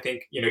out, I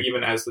think,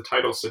 even as the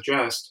title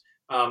suggests,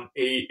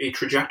 a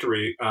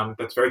trajectory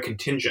that's very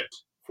contingent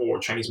for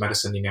Chinese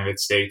medicine in the United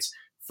States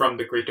from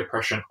the Great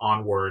Depression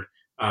onward.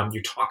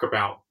 You talk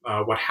about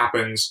what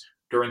happens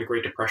during the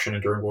Great Depression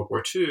and during World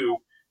War II,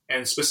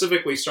 and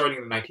specifically starting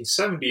in the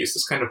 1970s,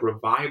 this kind of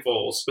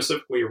revival,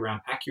 specifically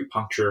around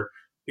acupuncture,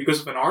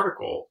 because of an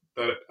article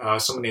that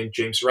someone named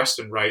James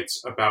Reston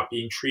writes about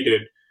being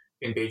treated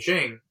in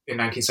Beijing in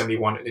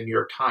 1971 in the New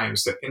York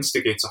Times that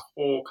instigates a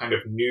whole kind of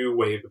new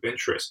wave of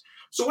interest.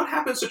 So what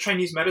happens to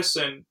Chinese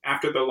medicine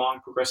after the long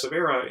progressive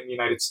era in the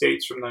United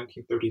States from the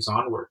 1930s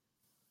onward?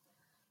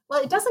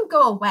 Well, it doesn't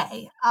go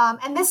away.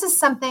 And this is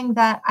something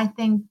that I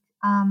think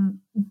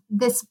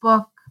this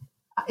book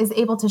is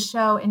able to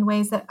show in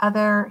ways that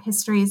other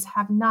histories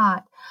have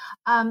not.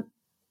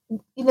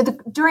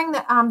 During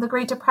the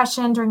Great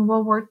Depression, during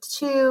World War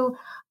II,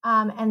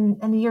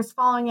 and the years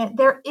following it,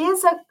 there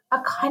is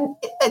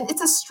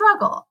it's a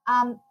struggle.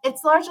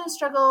 It's largely a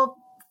struggle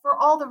for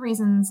all the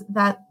reasons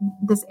that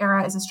this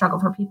era is a struggle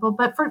for people.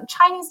 But for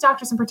Chinese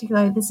doctors in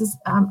particular, this is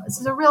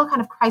a real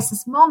kind of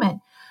crisis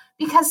moment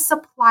because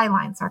supply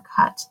lines are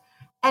cut.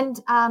 And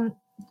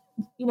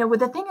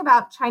the thing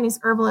about Chinese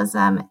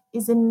herbalism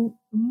is in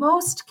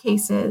most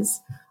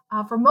cases,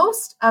 for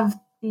most of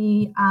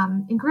the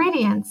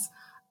ingredients,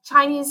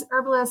 Chinese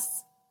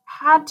herbalists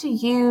had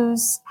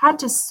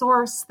to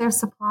source their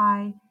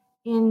supply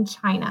in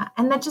China.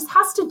 And that just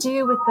has to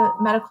do with the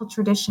medical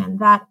tradition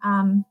that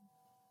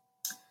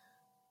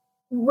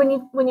when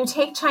you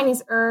take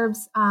Chinese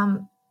herbs,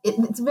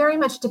 it's very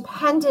much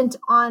dependent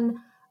on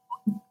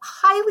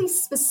highly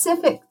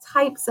specific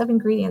types of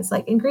ingredients,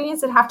 like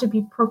ingredients that have to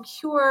be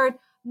procured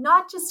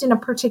not just in a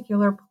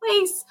particular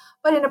place,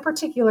 but in a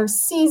particular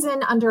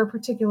season, under a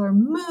particular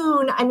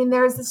moon. I mean,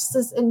 there's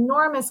this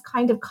enormous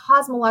kind of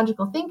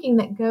cosmological thinking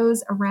that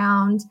goes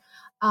around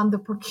the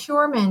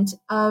procurement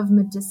of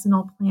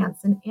medicinal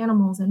plants and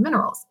animals and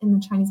minerals in the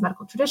Chinese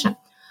medical tradition.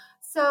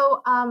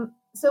 So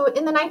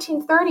in the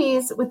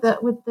 1930s, with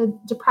the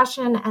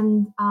Depression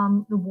and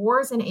the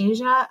wars in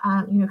Asia,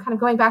 kind of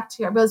going back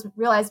to, I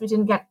realized we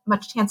didn't get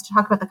much chance to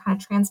talk about the kind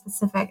of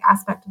trans-Pacific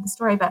aspect of the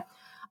story, but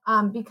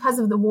because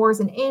of the wars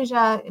in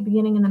Asia,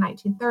 beginning in the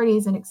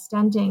 1930s and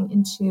extending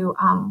into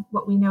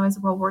what we know as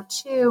World War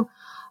II,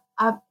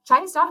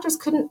 Chinese doctors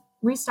couldn't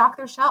restock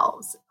their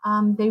shelves.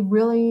 They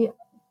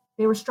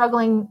were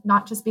struggling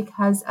not just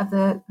because of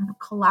the kind of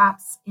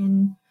collapse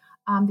in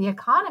the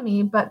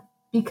economy, but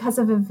because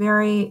of a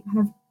very kind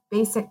of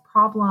basic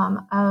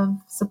problem of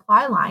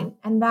supply line.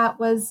 And that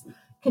was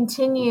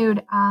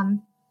continued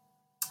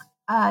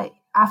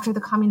after the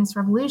Communist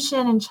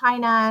Revolution in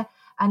China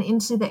and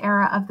into the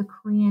era of the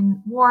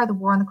Korean War, the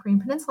war on the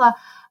Korean Peninsula,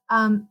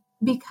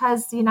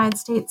 because the United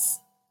States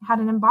had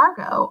an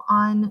embargo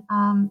on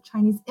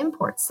Chinese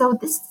imports. So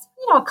this is,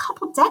 a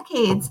couple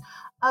decades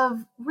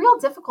of real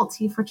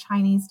difficulty for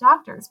Chinese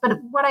doctors. But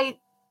what I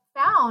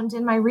found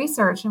in my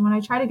research and when I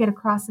try to get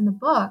across in the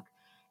book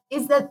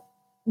is that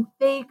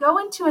they go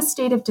into a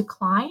state of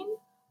decline,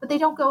 but they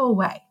don't go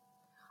away.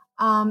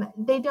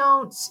 They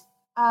don't,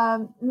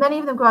 many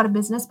of them go out of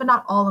business, but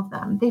not all of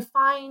them. They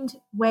find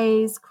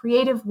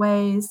creative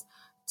ways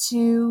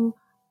to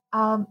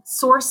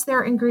source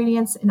their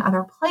ingredients in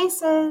other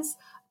places,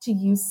 to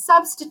use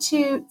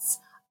substitutes,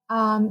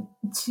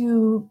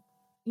 to,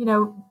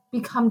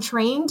 become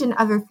trained in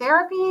other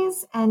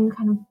therapies and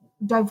kind of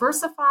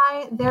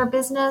diversify their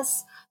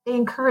business. They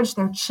encourage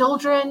their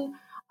children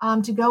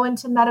to go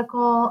into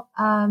medical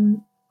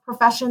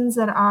professions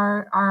that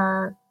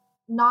are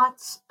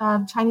not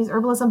Chinese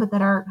herbalism, but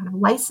that are kind of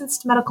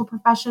licensed medical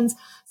professions.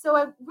 So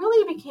I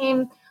really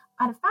became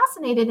kind of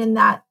fascinated in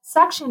that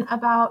section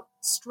about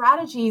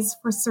strategies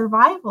for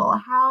survival,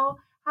 how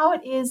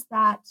it is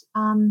that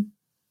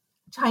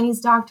Chinese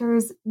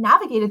doctors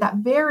navigated that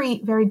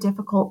very, very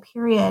difficult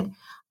period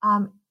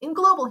in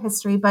global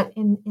history, but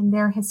in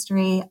their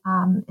history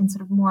in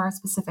sort of more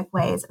specific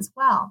ways as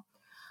well.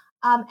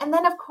 And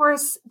then, of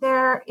course,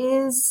 there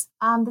is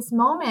this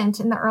moment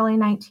in the early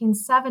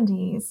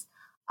 1970s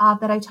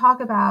that I talk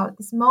about,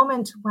 this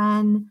moment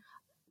when,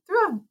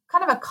 through a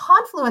kind of a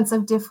confluence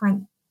of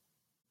different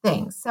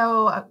things,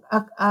 so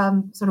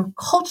sort of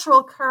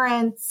cultural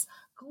currents,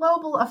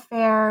 global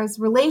affairs,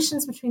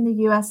 relations between the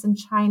U.S. and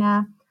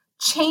China,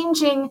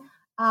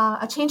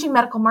 a changing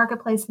medical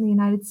marketplace in the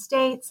United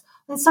States,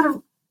 this sort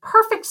of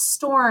perfect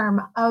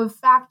storm of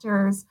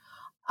factors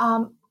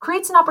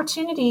creates an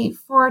opportunity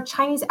for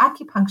Chinese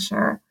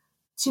acupuncture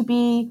to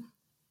be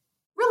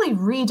really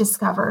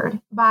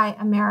rediscovered by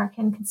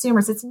American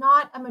consumers. It's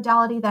not a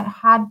modality that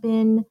had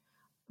been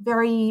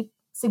very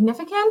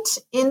significant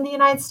in the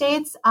United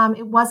States.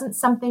 It wasn't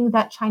something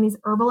that Chinese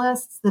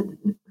herbalists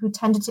who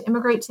tended to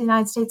immigrate to the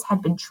United States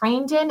had been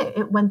trained in.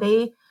 When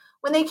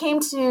they came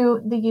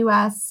to the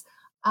U.S.,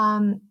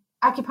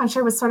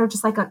 acupuncture was sort of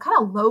just like a kind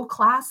of low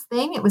class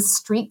thing. It was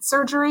street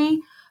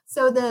surgery.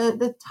 So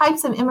the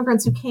types of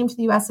immigrants who came to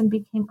the U.S. and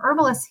became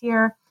herbalists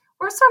here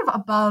were sort of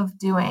above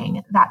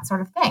doing that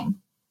sort of thing.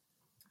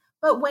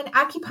 But when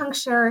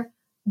acupuncture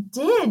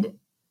did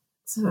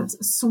sort of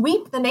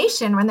sweep the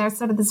nation, when there's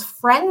sort of this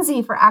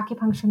frenzy for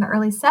acupuncture in the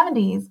early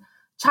 70s,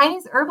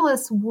 Chinese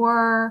herbalists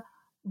were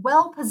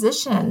well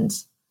positioned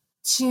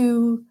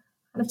to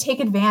kind of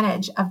take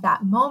advantage of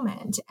that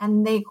moment.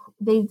 And they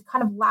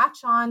kind of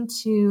latch on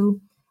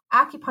to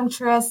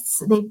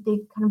acupuncturists. They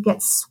kind of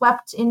get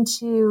swept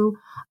into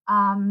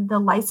the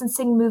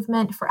licensing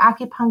movement for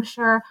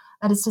acupuncture.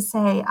 That is to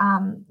say,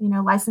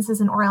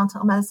 licenses in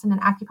Oriental medicine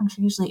and acupuncture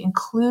usually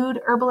include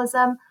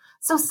herbalism.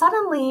 So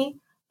suddenly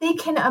they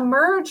can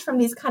emerge from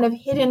these kind of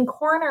hidden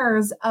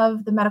corners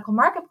of the medical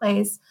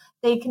marketplace.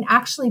 They can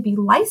actually be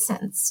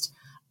licensed.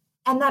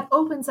 And that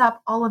opens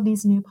up all of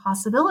these new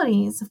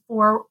possibilities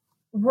for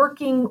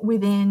working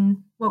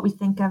within what we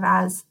think of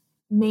as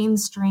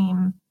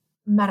mainstream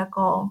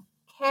medical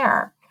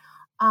care.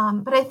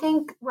 But I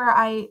think where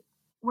I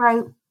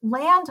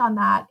land on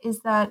that is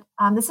that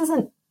this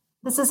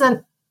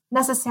isn't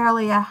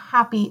necessarily a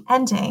happy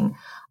ending.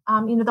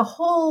 The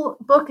whole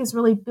book is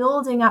really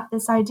building up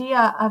this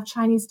idea of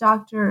Chinese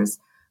doctors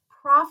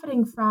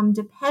profiting from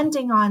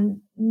depending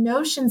on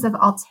notions of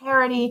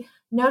alterity,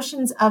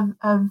 notions of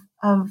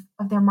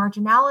their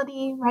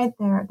marginality, right?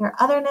 Their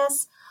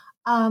otherness.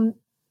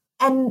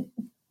 And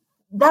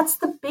that's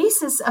the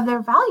basis of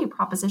their value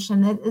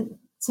proposition.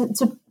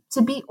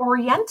 To be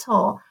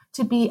Oriental,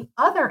 to be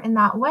other in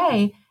that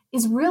way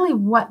is really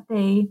what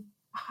they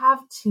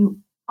have to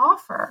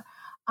offer.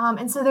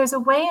 And so there's a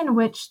way in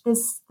which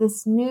this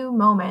new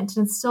moment,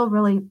 and it's still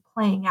really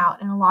playing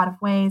out in a lot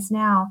of ways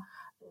now,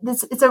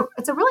 it's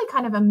a really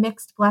kind of a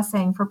mixed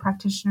blessing for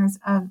practitioners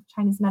of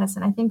Chinese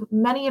medicine. I think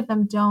many of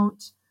them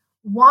don't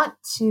want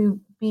to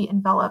be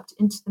enveloped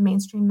into the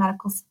mainstream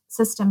medical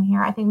system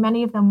here. I think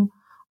many of them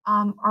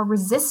are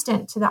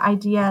resistant to the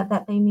idea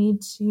that they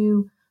need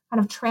to kind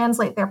of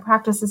translate their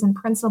practices and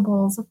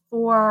principles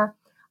for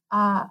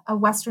a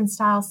Western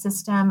style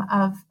system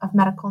of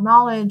medical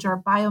knowledge,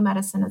 or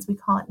biomedicine as we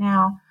call it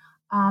now.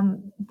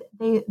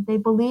 They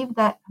believe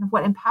that kind of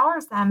what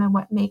empowers them and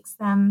what makes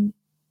them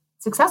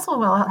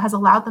successful, has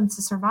allowed them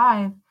to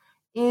survive,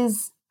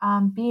 is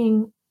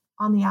being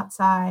on the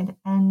outside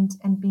and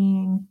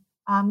being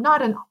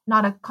not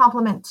a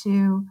complement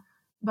to,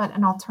 but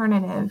an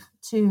alternative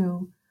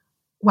to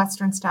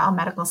Western style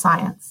medical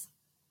science.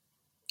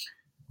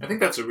 I think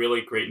that's a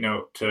really great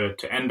note to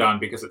end on,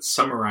 because it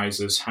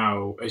summarizes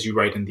how, as you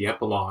write in the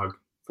epilogue,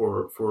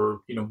 for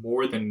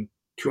more than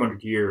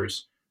 200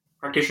 years,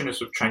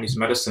 practitioners of Chinese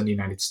medicine in the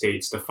United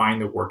States define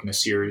their work in a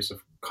series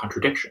of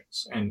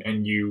contradictions,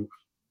 and you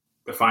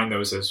define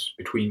those as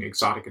between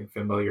exotic and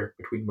familiar,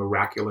 between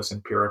miraculous and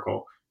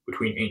empirical,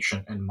 between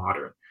ancient and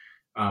modern.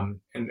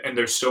 And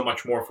there's so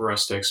much more for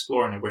us to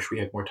explore, and I wish we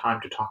had more time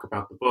to talk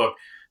about the book.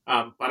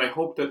 But I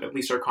hope that at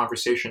least our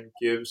conversation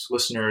gives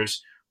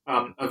listeners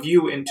a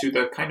view into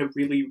the kind of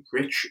really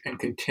rich and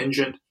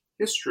contingent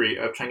history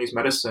of Chinese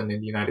medicine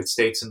in the United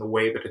States, and the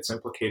way that it's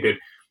implicated,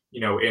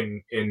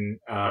 in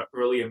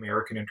early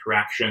American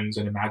interactions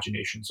and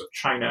imaginations of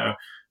China,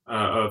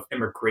 of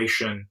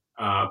immigration,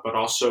 but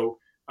also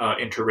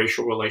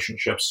interracial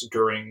relationships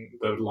during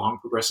the long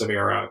progressive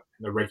era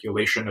and the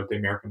regulation of the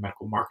American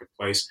medical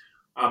marketplace,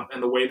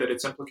 and the way that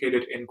it's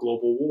implicated in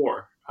global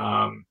war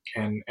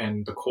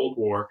and the Cold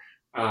War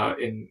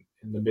in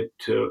the mid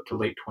to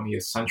late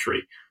 20th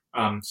century.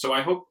 So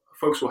I hope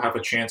folks will have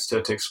a chance to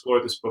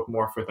explore this book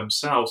more for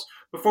themselves.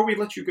 Before we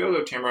let you go,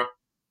 though, Tamara,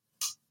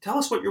 tell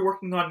us what you're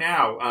working on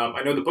now.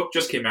 I know the book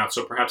just came out,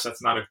 so perhaps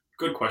that's not a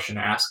good question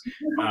to ask.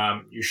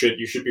 You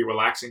should be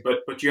relaxing,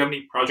 but do you have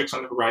any projects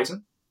on the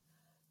horizon?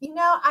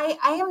 I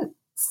am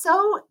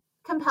so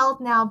compelled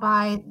now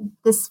by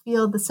this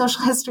field, the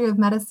social history of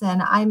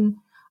medicine.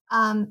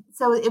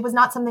 So it was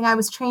not something I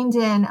was trained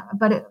in,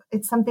 but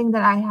it's something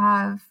that I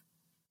have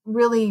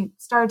really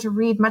started to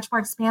read much more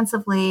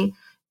expansively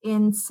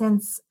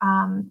since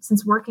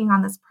working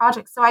on this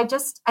project. So I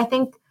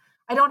think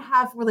I don't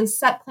have really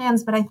set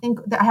plans, but I think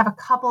that I have a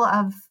couple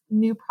of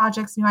new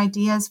projects, new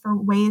ideas for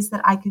ways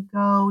that I could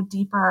go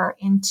deeper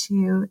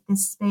into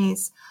this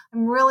space.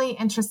 I'm really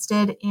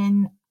interested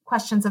in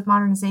questions of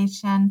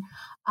modernization.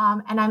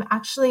 And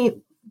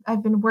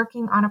I've been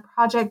working on a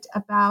project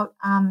about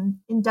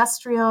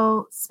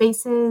industrial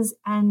spaces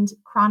and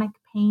chronic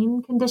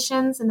pain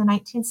conditions in the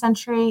 19th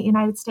century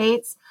United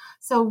States.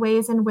 So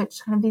ways in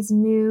which kind of these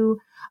new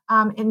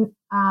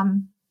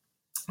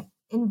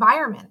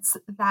environments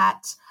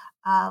that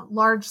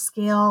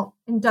large-scale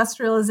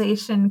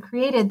industrialization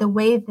created, the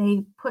way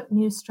they put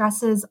new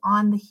stresses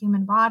on the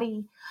human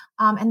body,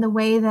 and the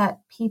way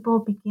that people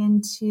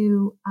begin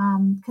to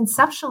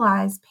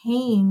conceptualize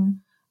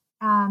pain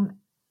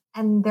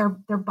and their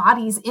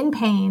bodies in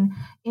pain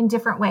in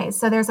different ways.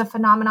 So there's a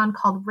phenomenon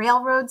called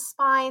railroad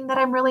spine that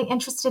I'm really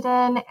interested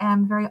in,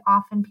 and very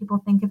often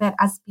people think of it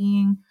as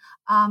being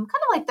kind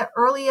of like the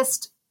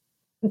earliest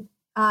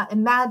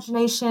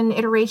imagination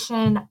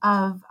iteration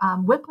of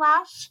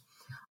whiplash.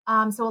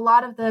 So a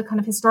lot of the kind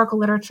of historical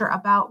literature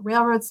about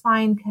railroad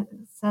spine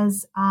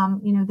says,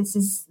 this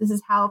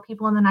is how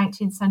people in the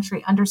 19th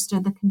century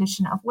understood the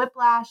condition of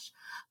whiplash.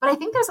 But I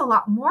think there's a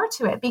lot more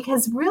to it,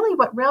 because really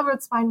what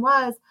railroad spine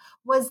was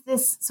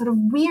this sort of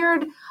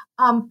weird,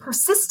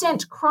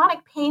 persistent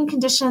chronic pain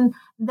condition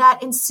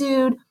that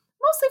ensued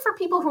mostly for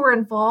people who were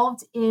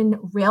involved in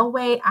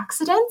railway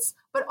accidents,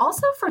 but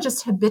also for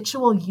just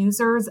habitual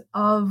users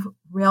of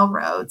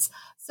railroads.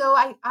 So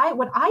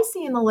what I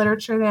see in the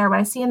literature there, what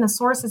I see in the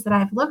sources that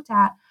I've looked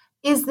at,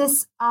 is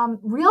this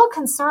real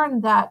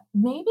concern that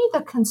maybe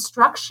the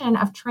construction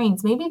of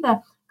trains, maybe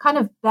the kind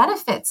of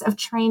benefits of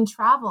train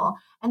travel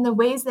and the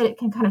ways that it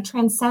can kind of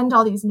transcend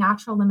all these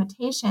natural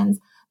limitations,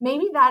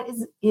 maybe that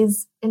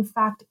is in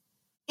fact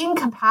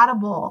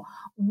incompatible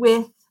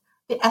with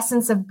the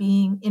essence of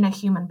being in a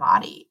human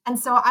body. And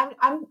so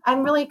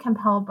I'm really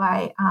compelled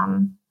by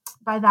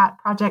that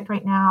project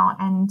right now,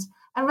 and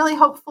I'm really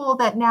hopeful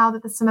that now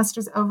that the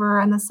semester's over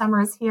and the summer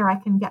is here, I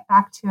can get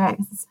back to it,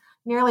 because it's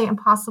nearly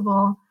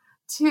impossible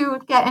to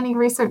get any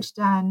research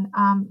done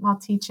while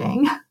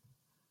teaching.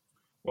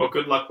 Well,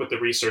 good luck with the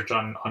research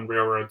on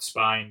railroad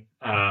spine.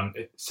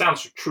 It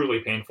sounds truly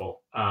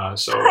painful.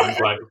 So I'm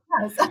glad.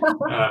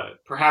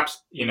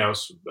 Perhaps,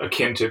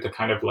 akin to the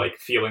kind of like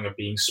feeling of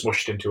being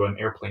smushed into an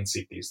airplane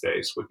seat these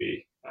days would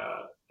be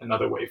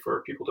another way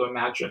for people to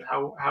imagine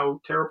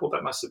how terrible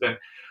that must have been.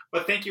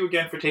 But thank you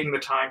again for taking the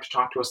time to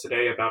talk to us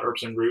today about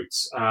herbs and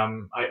roots.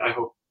 I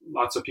hope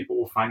lots of people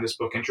will find this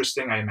book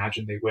interesting. I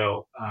imagine they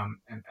will.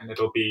 And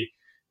it'll be,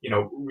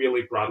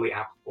 really broadly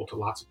applicable to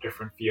lots of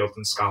different fields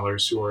and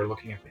scholars who are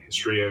looking at the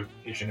history of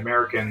Asian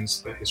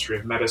Americans, the history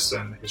of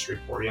medicine, the history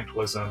of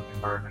Orientalism,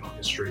 environmental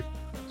history.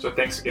 So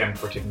thanks again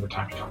for taking the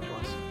time to talk to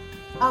us.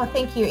 Oh,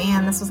 thank you,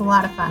 Ian. This was a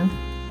lot of fun.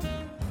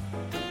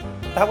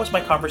 That was my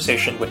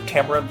conversation with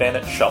Tamara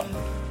Venit-Shelton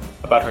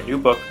about her new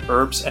book,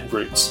 Herbs and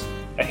Roots,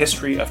 A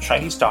History of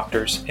Chinese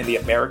Doctors in the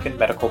American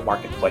Medical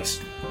Marketplace,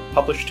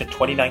 published in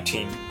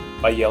 2019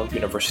 by Yale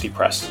University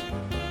Press.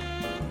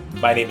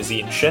 My name is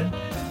Ian Shin,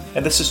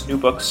 and this is New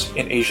Books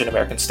in Asian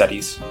American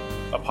Studies,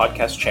 a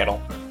podcast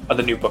channel on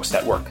the New Books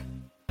Network.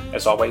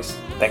 As always,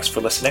 thanks for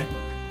listening.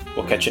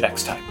 We'll catch you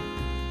next time.